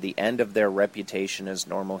proved to be the end of their reputation as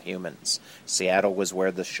normal humans. Seattle was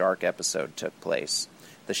where the shark episode took place.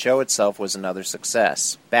 The show itself was another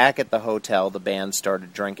success. Back at the hotel, the band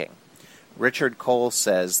started drinking. Richard Cole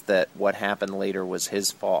says that what happened later was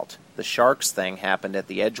his fault. The Sharks thing happened at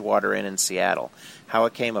the Edgewater Inn in Seattle. How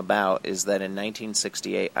it came about is that in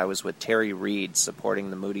 1968 I was with Terry Reid supporting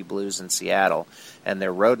the Moody Blues in Seattle, and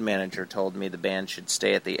their road manager told me the band should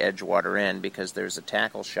stay at the Edgewater Inn because there's a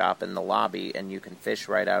tackle shop in the lobby and you can fish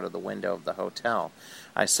right out of the window of the hotel.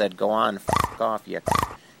 I said, "Go on, f*** off, you."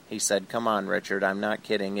 He said, "Come on, Richard, I'm not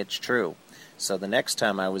kidding, it's true." So the next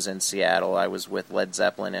time I was in Seattle, I was with Led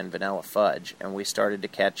Zeppelin and Vanilla Fudge, and we started to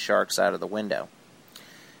catch sharks out of the window.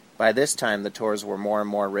 By this time, the tours were more and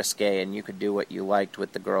more risque, and you could do what you liked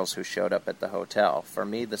with the girls who showed up at the hotel. For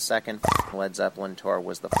me, the second Led Zeppelin tour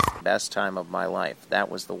was the best time of my life.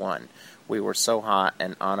 That was the one. We were so hot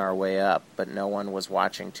and on our way up, but no one was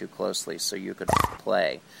watching too closely, so you could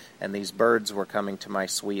play. And these birds were coming to my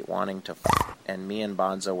suite wanting to and me and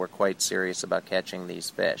Bonzo were quite serious about catching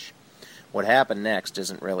these fish. What happened next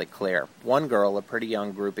isn't really clear. One girl, a pretty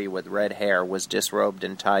young groupie with red hair, was disrobed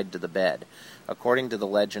and tied to the bed. According to the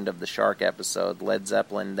legend of the shark episode, Led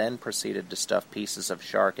Zeppelin then proceeded to stuff pieces of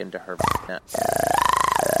shark into her vagina.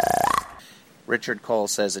 Richard Cole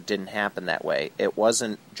says it didn't happen that way. It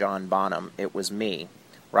wasn't John Bonham, it was me.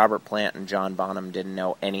 Robert Plant and John Bonham didn't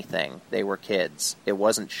know anything. They were kids. It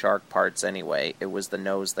wasn't shark parts anyway, it was the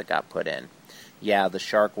nose that got put in. Yeah, the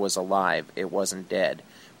shark was alive, it wasn't dead.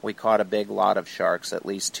 We caught a big lot of sharks, at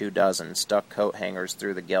least 2 dozen, stuck coat hangers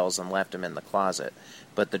through the gills and left them in the closet.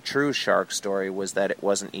 But the true shark story was that it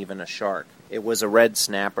wasn't even a shark. It was a red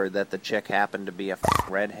snapper that the chick happened to be a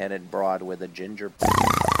red-headed broad with a ginger...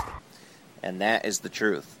 And that is the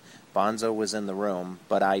truth. Bonzo was in the room,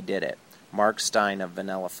 but I did it. Mark Stein of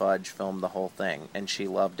Vanilla Fudge filmed the whole thing, and she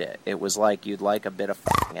loved it. It was like, you'd like a bit of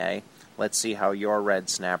f***ing, eh? Let's see how your red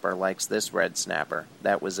snapper likes this red snapper.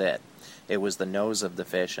 That was it. It was the nose of the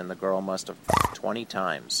fish, and the girl must have f***ed 20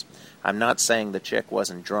 times. I'm not saying the chick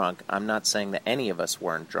wasn't drunk. I'm not saying that any of us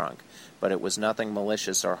weren't drunk. But it was nothing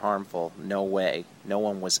malicious or harmful. No way. No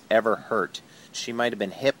one was ever hurt. She might have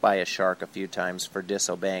been hit by a shark a few times for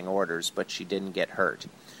disobeying orders, but she didn't get hurt.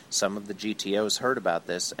 Some of the GTOs heard about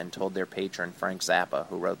this and told their patron Frank Zappa,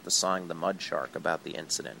 who wrote the song The Mud Shark, about the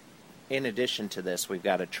incident. In addition to this, we've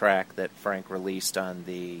got a track that Frank released on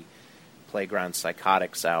the Playground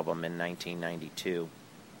Psychotics album in 1992.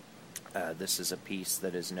 This is a piece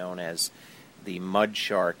that is known as the Mud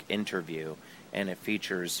Shark Interview, and it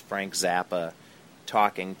features Frank Zappa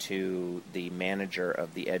talking to the manager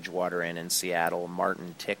of the Edgewater Inn in Seattle,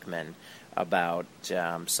 Martin Tickman, about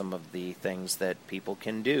some of the things that people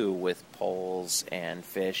can do with poles and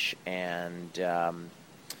fish and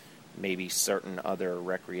maybe certain other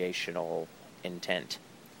recreational intent.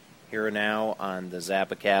 Here now on the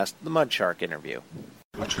Zappacast, the Mud Shark Interview.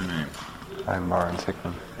 What's your name? I'm Martin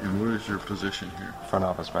Tickman. And what is your position here? Front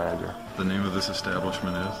office manager. The name of this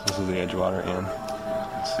establishment is? This is the Edgewater Inn.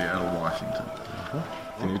 In Seattle, Washington.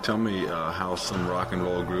 Can you tell me how some rock and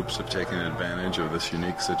roll groups have taken advantage of this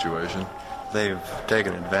unique situation? They've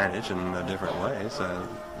taken advantage in different ways.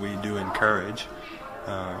 We do encourage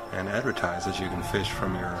and advertise that you can fish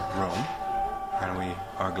from your room, and we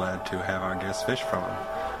are glad to have our guests fish from them.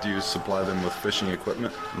 Do you supply them with fishing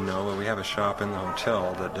equipment? No, but we have a shop in the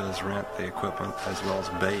hotel that does rent the equipment as well as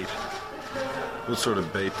bait. What sort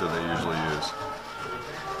of bait do they usually use?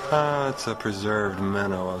 It's a preserved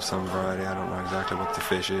minnow of some variety. I don't know exactly what the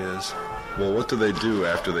fish is. Well, what do they do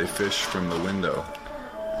after they fish from the window?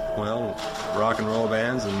 Well, rock and roll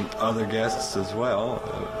bands and other guests as well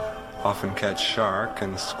often catch shark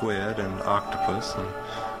and squid and octopus, and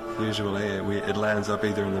usually it lands up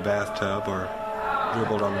either in the bathtub or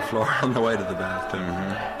dribbled on the floor on the way to the bathtub.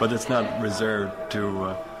 Mm-hmm. But it's not reserved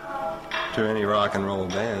to any rock and roll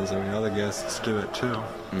bands. I mean, other guests do it too.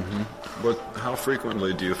 Mm-hmm. But how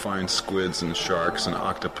frequently do you find squids and sharks and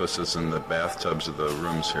octopuses in the bathtubs of the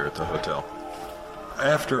rooms here at the hotel?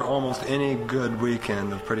 After almost any good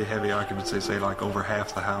weekend of pretty heavy occupancy, say like over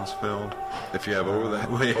half the house filled. If you have over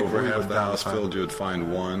half the house filled, you would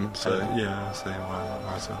find one, say? Yeah, say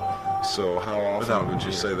one or so. So how often would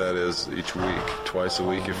you say that is each week? Twice a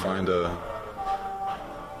week you find a...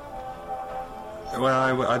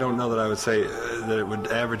 Well, I don't know that I would say that it would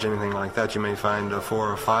average anything like that. You may find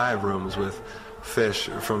 4 or 5 rooms with fish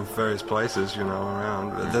from various places,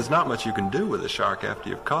 around. There's not much you can do with a shark after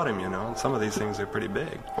you've caught him, and some of these things are pretty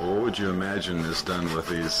big. Well, what would you imagine is done with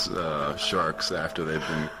these sharks after they've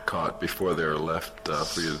been caught before they're left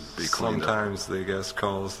for you to be cleaned up? Sometimes the guest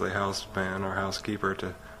calls the houseman or housekeeper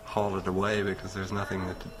to haul it away because there's nothing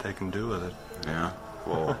that they can do with it. Yeah,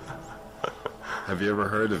 well... Have you ever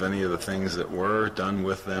heard of any of the things that were done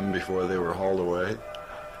with them before they were hauled away?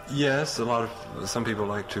 Yes, some people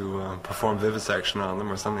like to perform vivisection on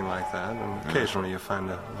them or something like that, and occasionally you find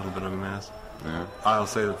a little bit of a mess. Yeah. I'll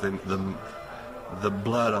say that the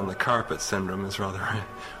blood on the carpet syndrome is rather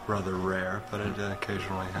rare, but it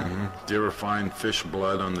occasionally happens. Mm-hmm. Do you ever find fish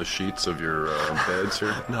blood on the sheets of your beds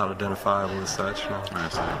here? Not identifiable as such, no. I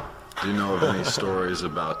see. Do you know of any stories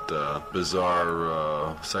about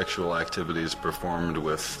bizarre sexual activities performed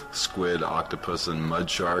with squid, octopus, and mud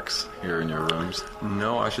sharks here in your rooms?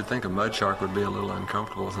 No, I should think a mud shark would be a little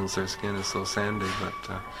uncomfortable since their skin is so sandy,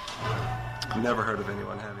 but never heard of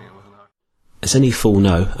anyone having it with an octopus. As any fool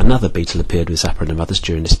know, another Beatle appeared with Zappa and the Mothers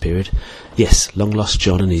during this period. Yes, long-lost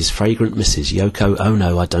John and his fragrant Mrs. Yoko, oh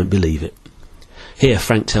no, I don't believe it. Here,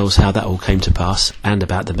 Frank tells how that all came to pass, and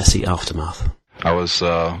about the messy aftermath. I was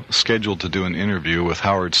scheduled to do an interview with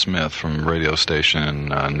Howard Smith from a radio station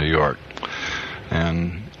in New York.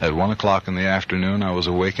 And at 1 o'clock in the afternoon, I was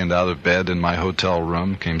awakened out of bed in my hotel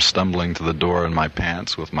room, came stumbling to the door in my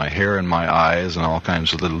pants with my hair in my eyes and all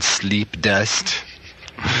kinds of little sleep dust.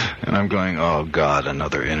 And I'm going, oh, God,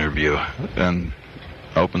 another interview. And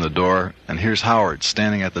I open the door, and here's Howard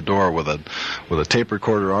standing at the door with a tape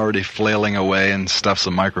recorder already flailing away, and stuffs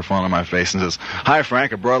a microphone on my face and says, "Hi,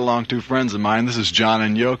 Frank, I brought along 2 friends of mine. This is John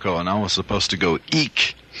and Yoko." And I was supposed to go,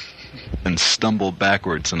 eek, and stumble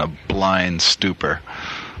backwards in a blind stupor.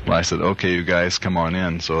 Well, I said, "Okay, you guys, come on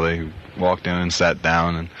in." So they walked in and sat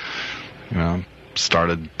down and,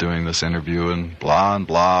 started doing this interview and blah,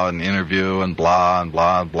 and interview and blah, and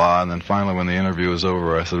blah. And then finally, when the interview was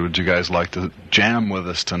over, I said, "Would you guys like to jam with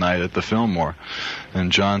us tonight at the Fillmore?"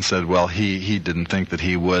 And John said, well, he didn't think that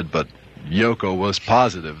he would, but Yoko was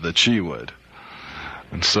positive that she would.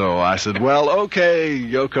 And so I said, well, okay,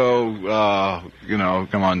 Yoko,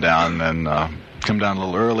 come on down and come down a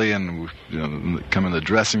little early and come in the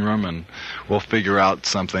dressing room, and we'll figure out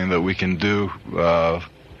something that we can do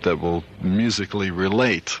that will musically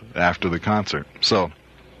relate after the concert. So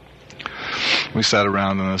we sat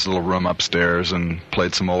around in this little room upstairs and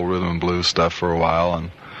played some old rhythm and blues stuff for a while,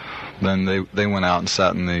 and then they went out and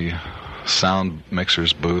sat in the sound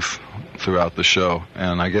mixer's booth throughout the show,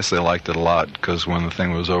 and I guess they liked it a lot, because when the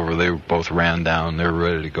thing was over, they both ran down. They were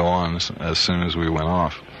ready to go on as soon as we went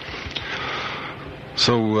off.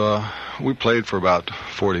 So we played for about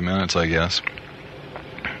 40 minutes, I guess,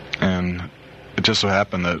 and it just so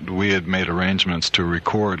happened that we had made arrangements to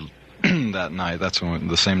record that night. That's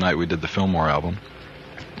the same night we did the Fillmore album,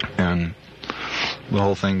 and the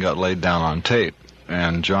whole thing got laid down on tape.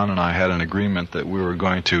 And John and I had an agreement that we were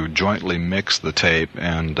going to jointly mix the tape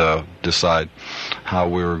and decide how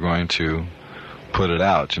we were going to put it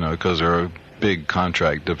out, because there are big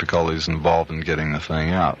contract difficulties involved in getting the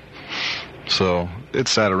thing out. So it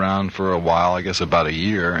sat around for a while, I guess about a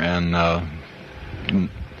year, and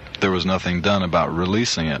there was nothing done about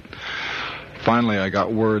releasing it. Finally, I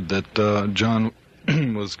got word that John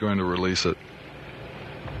was going to release it,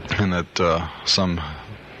 and that some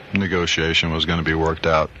negotiation was going to be worked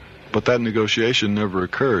out. But that negotiation never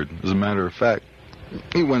occurred. As a matter of fact,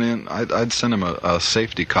 he went in, I'd sent him a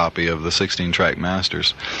safety copy of the 16-track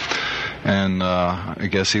masters, and I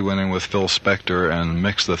guess he went in with Phil Spector and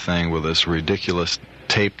mixed the thing with this ridiculous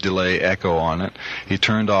tape delay echo on it. He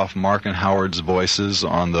turned off Mark and Howard's voices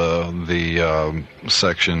on the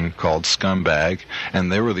section called Scumbag,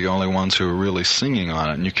 and they were the only ones who were really singing on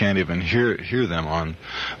it, and you can't even hear them on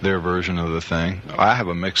their version of the thing. I have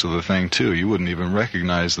a mix of the thing too. You wouldn't even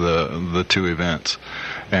recognize the two events.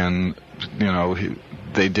 And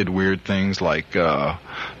they did weird things like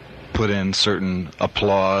put in certain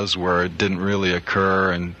applause where it didn't really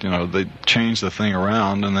occur, and they changed the thing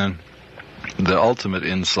around. And then the ultimate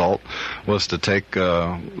insult was to take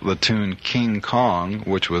the tune King Kong,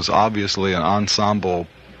 which was obviously an ensemble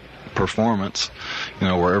performance,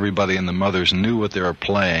 where everybody in the Mothers knew what they were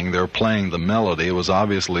playing. They were playing the melody. It was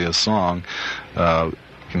obviously a song.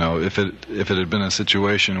 If it had been a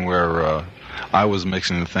situation where I was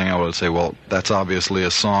mixing the thing, I would say, well, that's obviously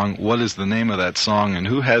a song. What is the name of that song, and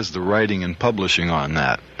who has the writing and publishing on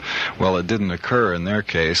that? Well, it didn't occur in their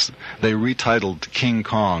case. They retitled King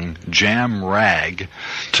Kong Jam Rag,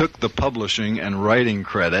 took the publishing and writing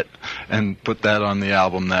credit, and put that on the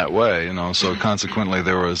album that way. So consequently,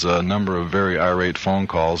 there was a number of very irate phone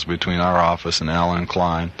calls between our office and Alan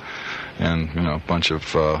Klein, and a bunch of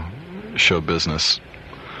show business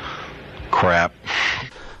crap.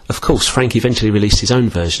 Of course, Frank eventually released his own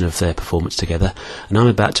version of their performance together, and I'm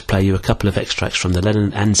about to play you a couple of extracts from the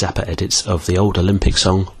Lennon and Zappa edits of the old Olympic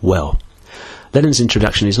song, Well. Lennon's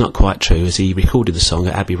introduction is not quite true, as he recorded the song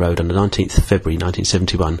at Abbey Road on the 19th of February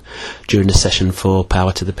 1971 during a session for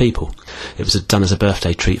Power to the People. It was done as a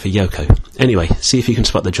birthday treat for Yoko. Anyway, see if you can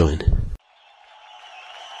spot the join.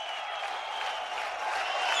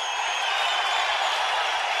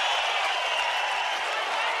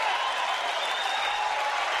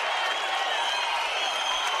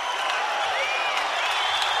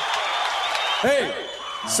 Hey,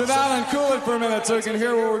 sit down and cool it for a minute so you can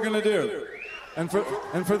hear what we're going to do. And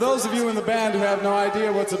for those of you in the band who have no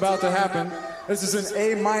idea what's about to happen, this is an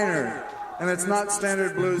A minor, and it's not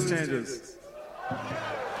standard blues changes.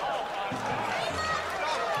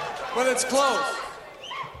 But it's close.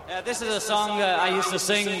 This is a song I used to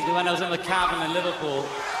sing when I was in the cabin in Liverpool.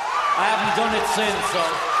 I haven't done it since,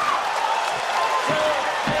 so...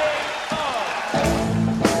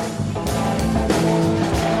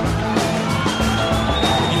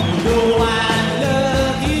 No, I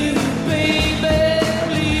love you, honey.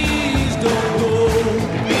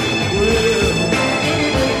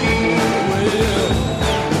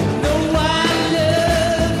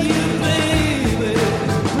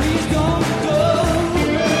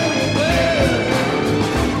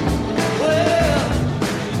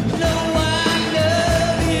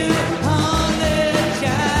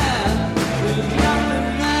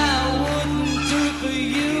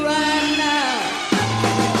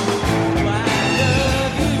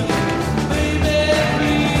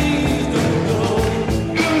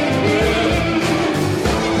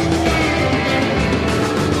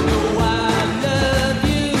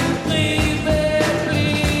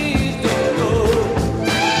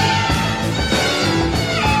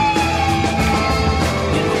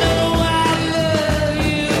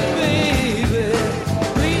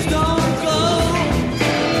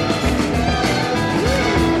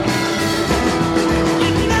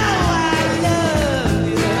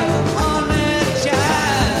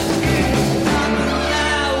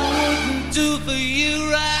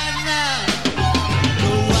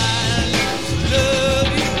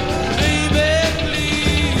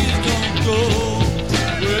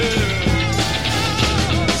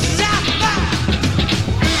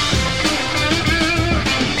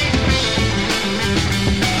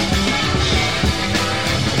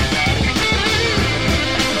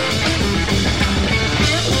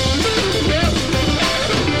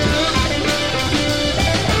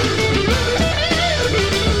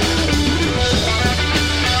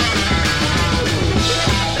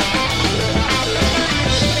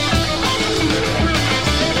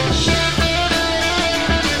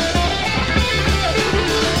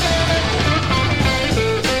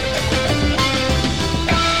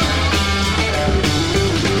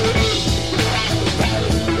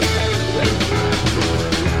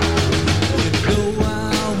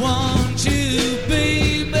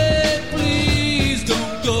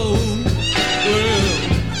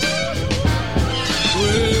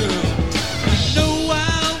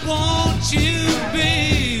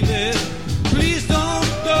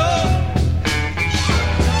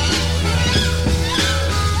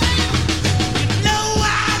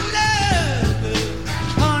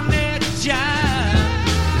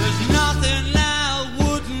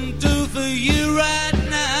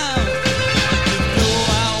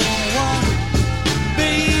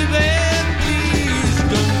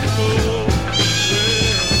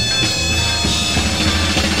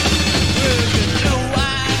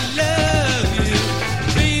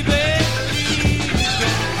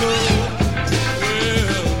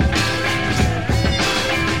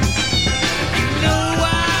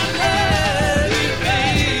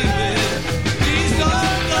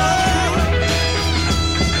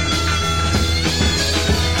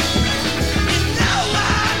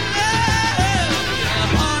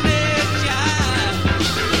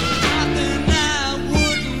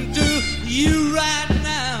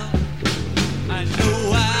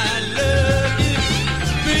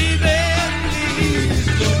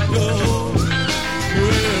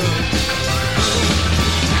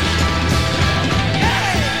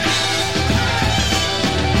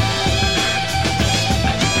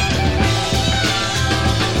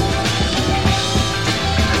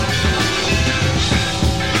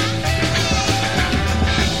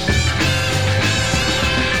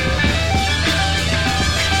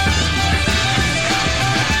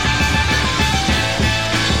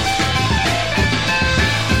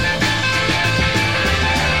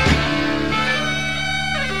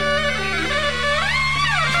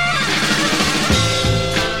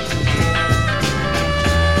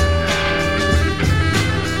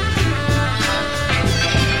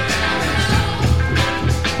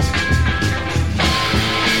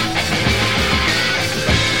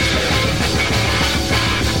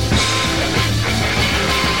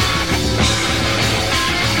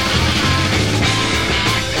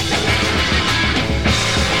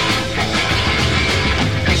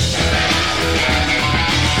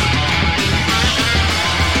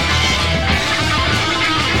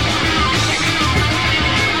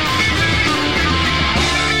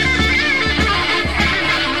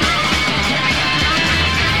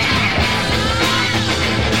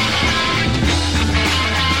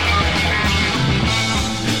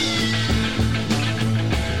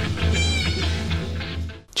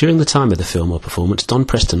 During the time of the film or performance, Don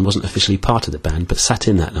Preston wasn't officially part of the band, but sat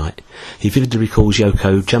in that night. He vividly recalls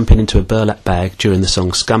Yoko jumping into a burlap bag during the song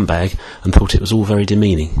Scumbag and thought it was all very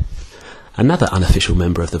demeaning. Another unofficial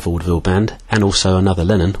member of the vaudeville band, and also another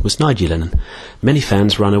Lennon, was Nigel Lennon. Many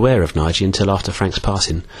fans were unaware of Nigel until after Frank's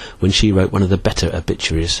passing, when she wrote one of the better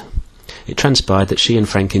obituaries. It transpired that she and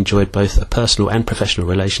Frank enjoyed both a personal and professional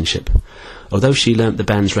relationship. Although she learnt the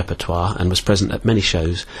band's repertoire and was present at many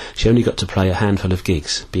shows, she only got to play a handful of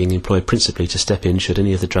gigs, being employed principally to step in should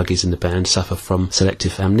any of the druggies in the band suffer from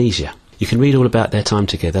selective amnesia. You can read all about their time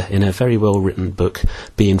together in her very well-written book,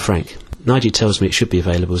 Being Frank. Nigel tells me it should be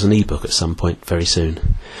available as an e-book at some point very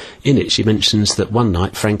soon. In it she mentions that one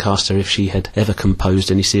night Frank asked her if she had ever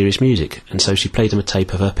composed any serious music, and so she played him a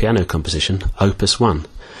tape of her piano composition, Opus 1.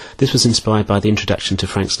 This was inspired by the introduction to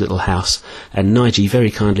Frank's Little House, and Nigel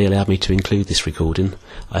very kindly allowed me to include this recording,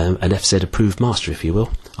 an FZ approved master if you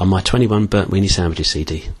will, on my 21 Burnt Weenie Sandwiches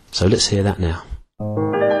CD. So let's hear that now.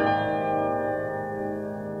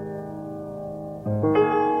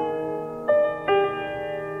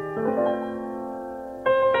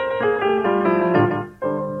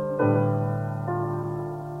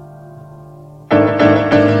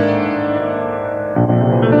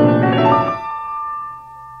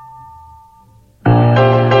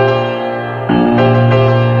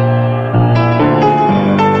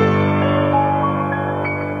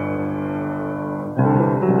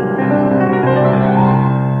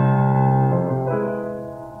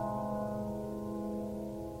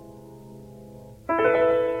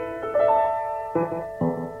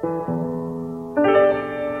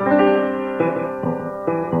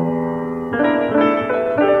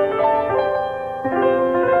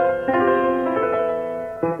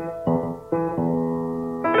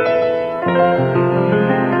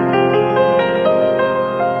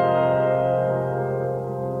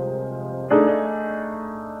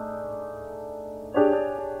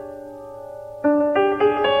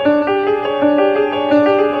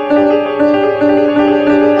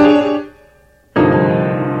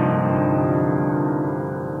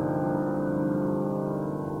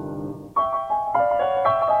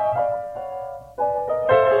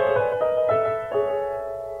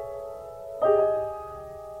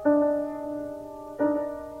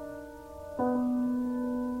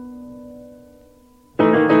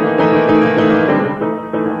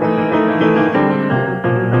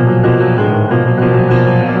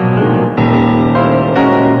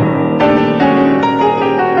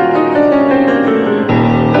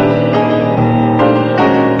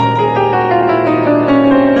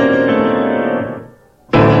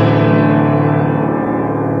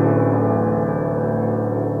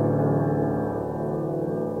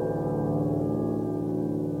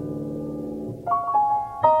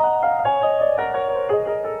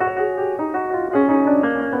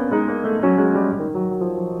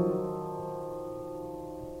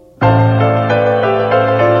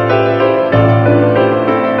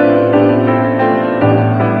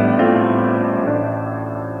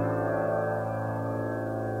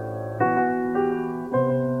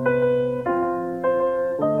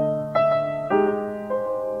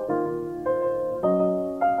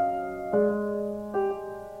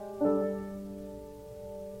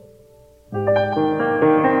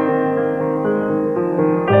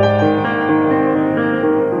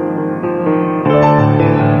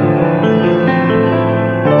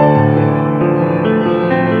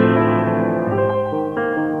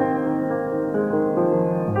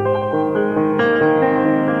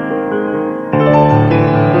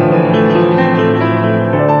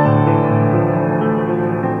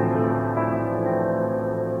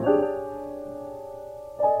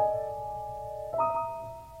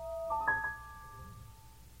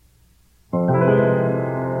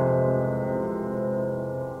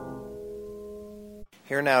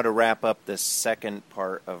 Here now to wrap up this second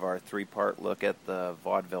part of our three-part look at the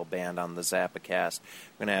vaudeville band on the Zappacast.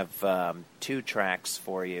 We're going to have two tracks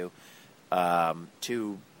for you,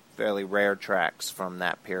 two fairly rare tracks from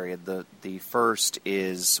that period. The first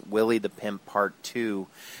is Willie the Pimp Part 2,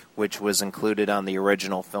 which was included on the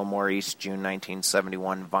original Fillmore East June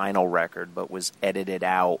 1971 vinyl record, but was edited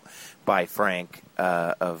out by Frank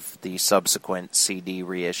of the subsequent CD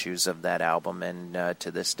reissues of that album, and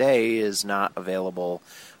to this day is not available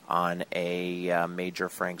on a major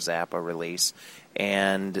Frank Zappa release.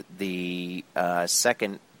 And the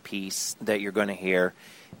second piece that you're going to hear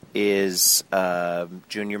is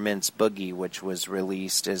Junior Mint's Boogie, which was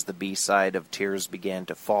released as the B-side of Tears Began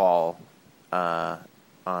to Fall on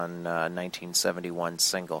 1971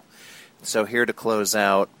 single. So here to close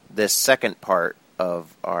out this second part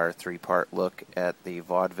of our three-part look at the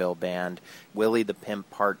vaudeville band, Willie the Pimp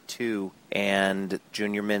Part 2 and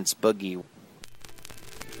Junior Mint's Boogie.